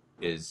you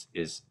is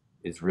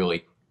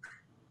really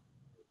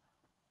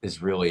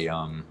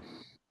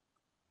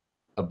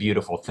a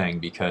beautiful thing,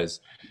 because,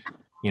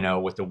 you know,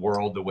 with the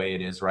world the way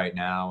it is right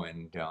now,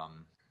 and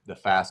the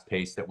fast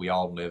pace that we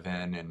all live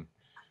in, and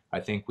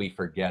I think we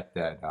forget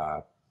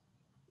that,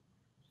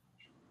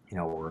 you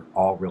know, we're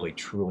all really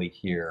truly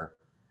here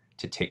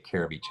to take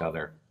care of each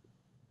other.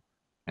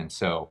 And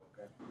so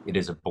it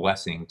is a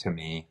blessing to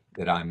me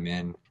that I'm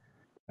in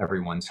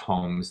everyone's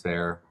homes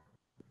there,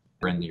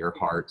 in your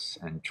hearts.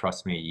 And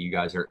trust me, you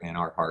guys are in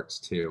our hearts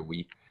too.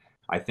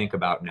 I think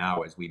about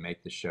now as we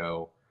make the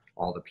show,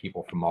 all the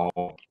people from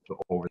all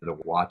over to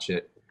watch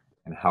it,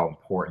 and how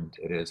important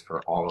it is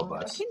for all of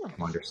us to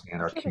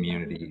understand our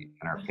community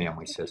and our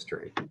family's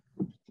history.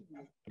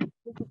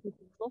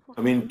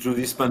 I mean, through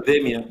this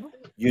pandemic,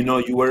 you know,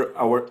 you were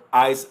our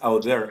eyes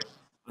out there,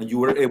 and you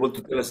were able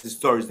to tell us the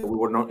stories that we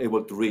were not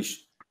able to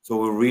reach. So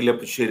we really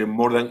appreciate it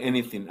more than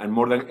anything and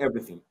more than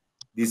everything,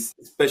 these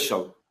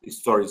special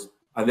stories.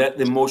 And that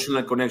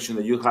emotional connection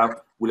that you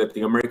have with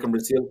Latin American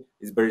Brazil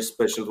is very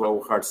special to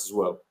our hearts as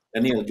well.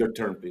 Danielle, your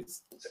turn,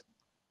 please.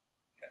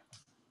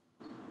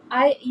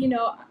 I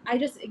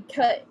just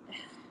cut.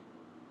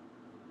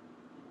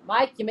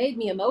 Mike, you made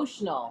me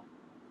emotional.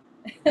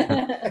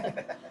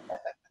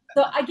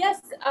 So I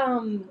guess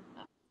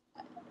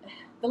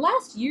the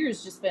last year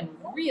has just been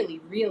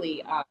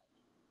really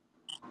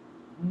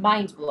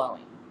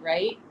mind-blowing,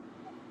 right?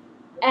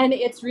 And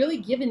it's really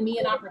given me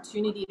an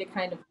opportunity to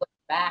kind of look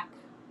back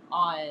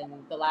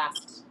on the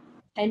last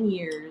 10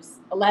 years,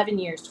 11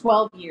 years,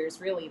 12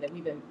 years, really, that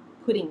we've been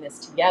putting this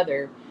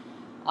together,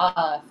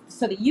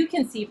 so that you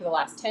can see for the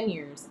last 10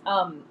 years.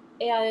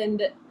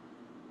 And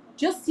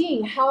just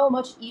seeing how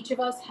much each of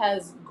us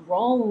has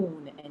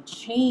grown and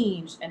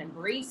changed and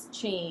embraced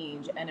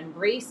change and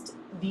embraced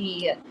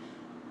the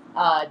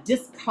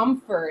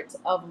discomfort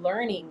of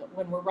learning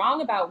when we're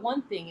wrong about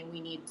one thing and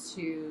we need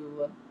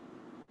to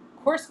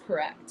course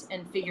correct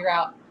and figure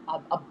out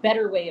a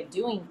better way of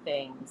doing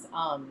things,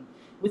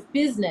 with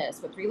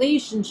business, with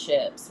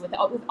relationships, with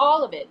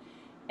all of it.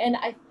 And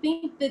I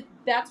think that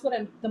that's what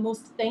I'm the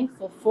most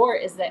thankful for,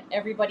 is that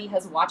everybody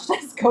has watched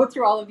us go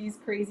through all of these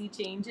crazy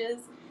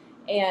changes,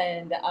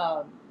 and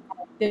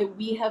that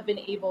we have been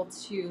able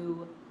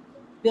to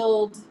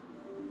build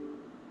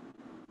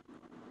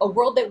a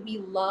world that we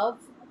love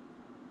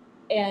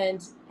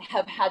and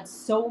have had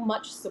so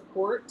much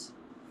support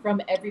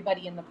from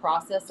everybody in the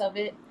process of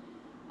it.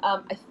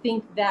 I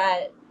think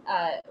that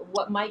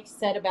what Mike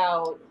said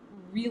about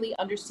really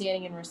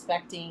understanding and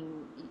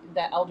respecting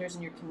the elders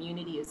in your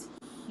community is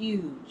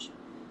huge.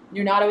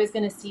 You're not always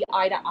going to see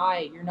eye to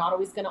eye. You're not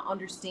always going to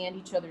understand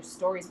each other's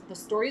stories, but the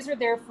stories are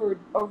there for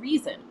a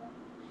reason.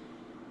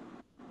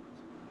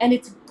 And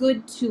it's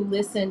good to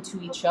listen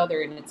to each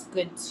other, and it's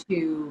good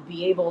to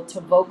be able to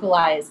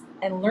vocalize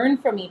and learn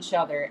from each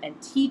other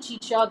and teach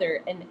each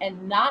other,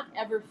 and not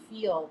ever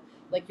feel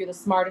like you're the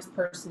smartest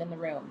person in the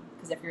room.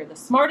 Because if you're the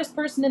smartest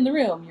person in the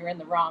room, you're in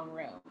the wrong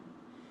room.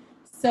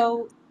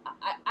 So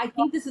I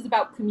think this is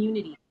about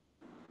community.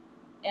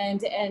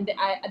 And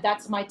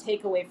that's my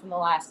takeaway from the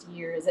last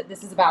year, is that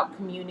this is about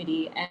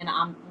community. And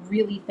I'm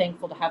really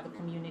thankful to have the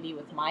community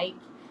with Mike.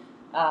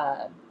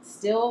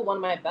 Still one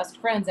of my best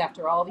friends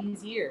after all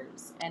these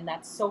years, and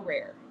that's so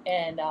rare.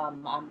 And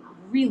I'm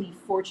really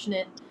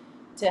fortunate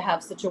to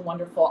have such a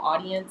wonderful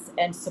audience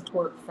and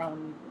support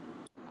from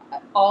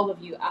all of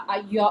you.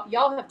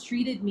 Y'all have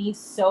treated me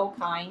so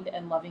kind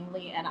and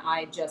lovingly, and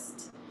I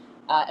just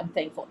am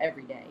thankful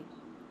every day.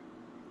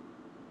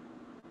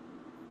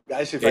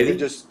 Guys, if I could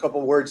just a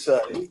couple words,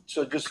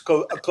 so just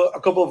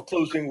a couple of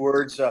closing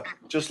words,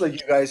 just let you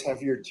guys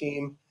have your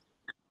team.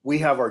 We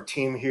have our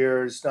team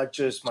here. It's not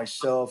just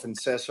myself and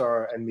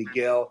Cesar and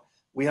Miguel.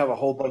 We have a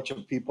whole bunch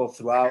of people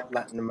throughout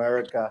Latin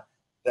America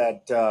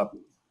that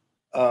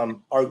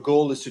our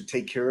goal is to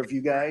take care of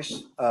you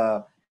guys.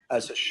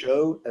 as a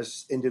show,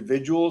 as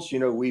individuals,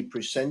 we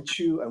present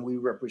you and we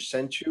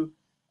represent you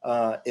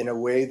in a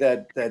way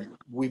that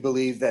we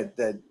believe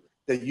that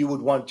you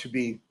would want to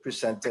be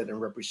presented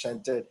and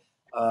represented.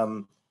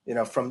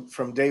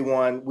 From day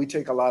one, we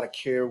take a lot of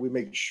care. We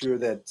make sure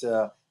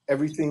that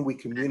everything we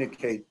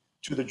communicate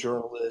to the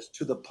journalists,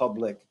 to the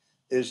public,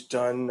 is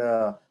done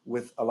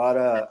with a lot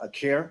of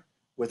care,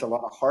 with a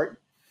lot of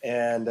heart.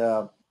 And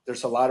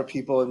there's a lot of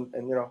people,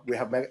 and we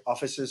have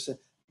offices in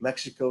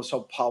Mexico,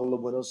 Sao Paulo,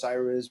 Buenos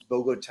Aires,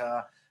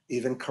 Bogota,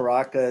 even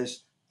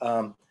Caracas,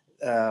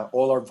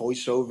 all our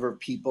voiceover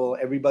people,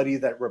 everybody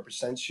that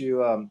represents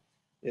you,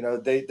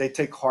 they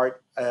take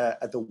heart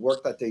at the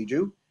work that they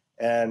do.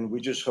 And we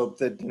just hope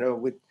that,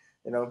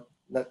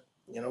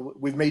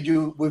 we've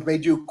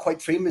made you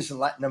quite famous in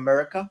Latin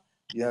America.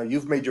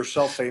 You've made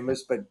yourself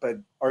famous, but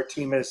our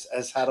team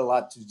has had a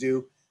lot to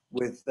do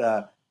with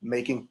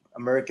making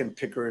American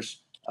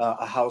Pickers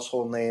a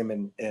household name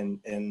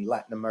in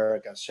Latin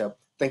America. So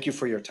thank you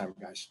for your time,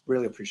 guys.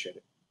 Really appreciate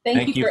it.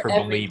 Thank you for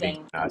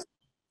believing us.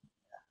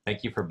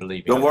 Thank you for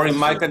believing. Don't worry,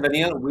 Mike and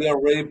Danielle. We are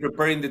already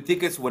preparing the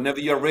tickets. Whenever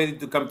you're ready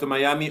to come to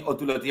Miami or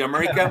to Latin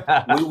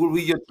America, we will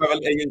be your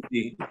travel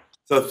agency.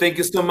 So thank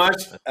you so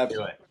much.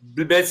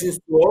 Blessings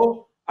to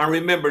all. And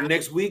remember,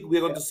 next week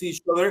we're going to see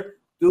each other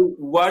to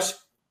watch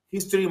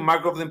History,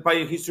 Mark of the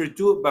Empire, History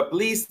 2. But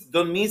please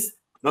don't miss,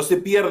 no se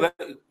pierda.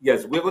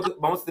 Yes,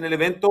 vamos a tener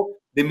el evento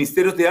de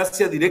Misterios de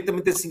Asia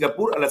directamente en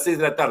Singapur a las 6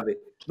 de la tarde.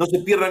 No se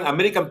pierdan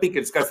American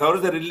Pickers,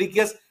 Cazadores de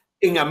Reliquias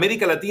en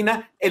América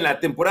Latina en la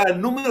temporada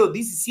número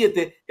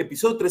 17,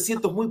 episodio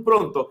 300 muy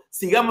pronto.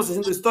 Sigamos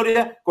haciendo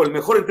historia con el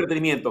mejor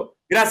entretenimiento.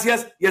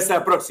 Gracias y hasta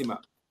la próxima.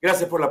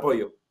 Gracias por el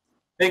apoyo.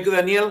 Thank you,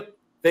 Danielle.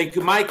 Thank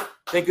you, Mike.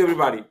 Thank you,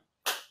 everybody.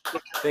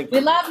 Thank you.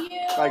 We love you.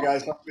 Bye,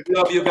 guys. We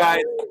love you,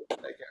 guys.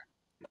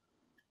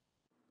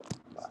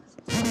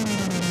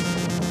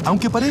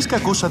 Aunque parezca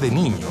cosa de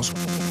niños,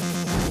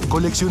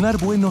 coleccionar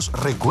buenos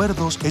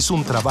recuerdos es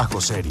un trabajo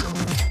serio.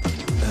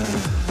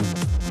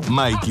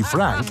 Mike y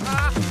Frank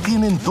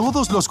tienen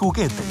todos los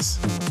juguetes,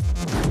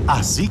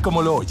 así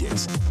como lo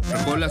oyes.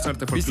 Bolas,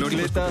 arte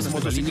folclórico, bicicletas,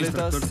 motocicletas,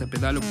 tractores de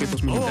pedal,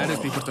 objetos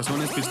militares,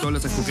 bifurcaciones,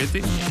 pistolas de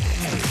juguete.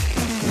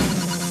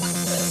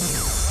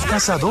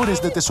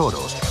 Cazadores de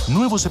Tesoros.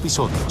 Nuevos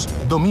episodios.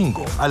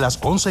 Domingo a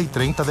las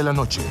 11:30 de la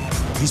noche.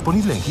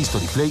 Disponible en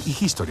History Play y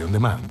History On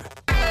Demand.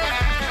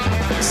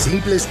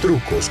 Simples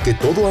trucos que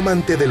todo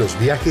amante de los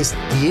viajes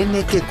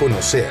tiene que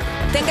conocer.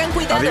 Tengan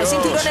cuidado,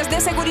 cinturones de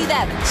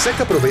seguridad.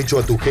 Saca provecho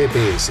a tu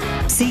GPS.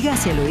 Siga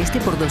hacia el oeste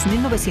por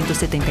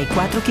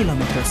 2.974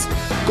 kilómetros.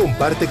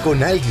 Comparte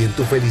con alguien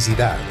tu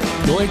felicidad.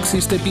 No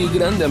existe pie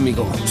grande,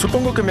 amigo.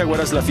 Supongo que me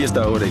aguarás la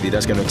fiesta ahora y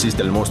dirás que no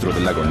existe el monstruo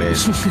del lago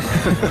Ness.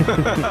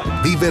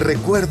 Vive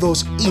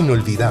recuerdos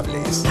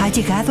inolvidables. Ha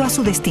llegado a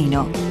su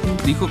destino.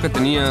 Dijo que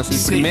tenías el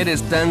primer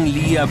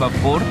Stanley a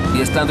vapor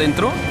y está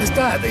adentro.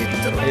 Está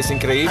adentro. Es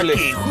increíble.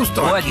 Aquí,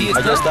 justo aquí.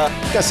 Allá está.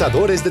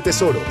 Cazadores de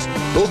Tesoros.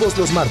 Todos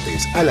los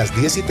martes a las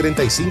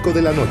 10:35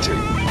 de la noche.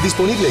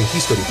 Disponible en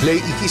History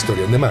Play y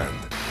History On Demand.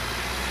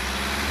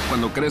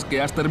 Cuando crees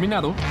que has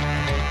terminado,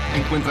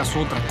 encuentras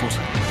otra cosa.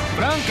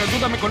 Frank,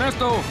 ayúdame con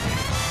esto.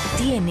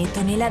 Tiene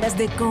toneladas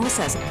de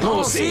cosas.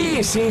 Oh,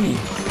 sí.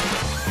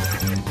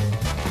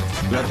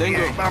 La tengo.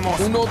 Bien, vamos.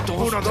 1, 2,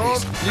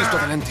 3. Listo,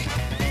 adelante.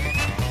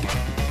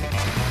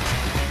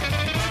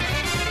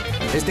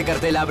 Este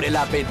cartel abre el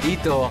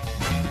apetito.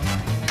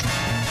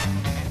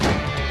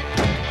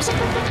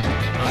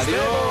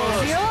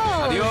 Adiós.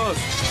 Adiós.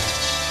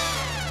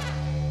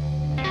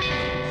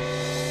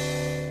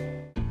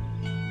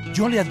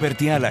 Yo le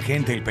advertí a la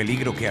gente el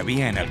peligro que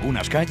había en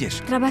algunas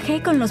calles.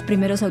 Trabajé con los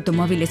primeros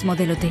automóviles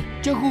modelo T.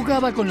 Yo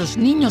jugaba con los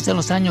niños de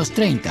los años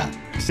 30.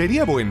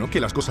 Sería bueno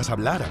que las cosas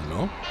hablaran,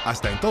 ¿no?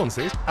 Hasta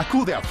entonces,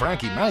 acude a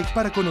Frank y Mike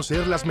para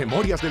conocer las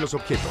memorias de los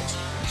objetos.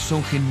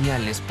 Son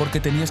geniales porque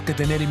tenías que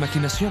tener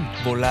imaginación,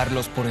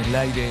 volarlos por el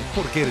aire.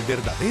 Porque el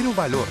verdadero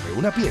valor de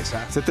una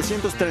pieza...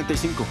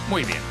 735.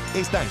 Muy bien,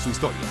 está en su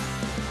historia.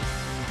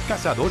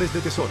 Cazadores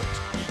de Tesoros.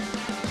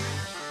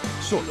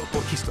 Solo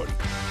por History.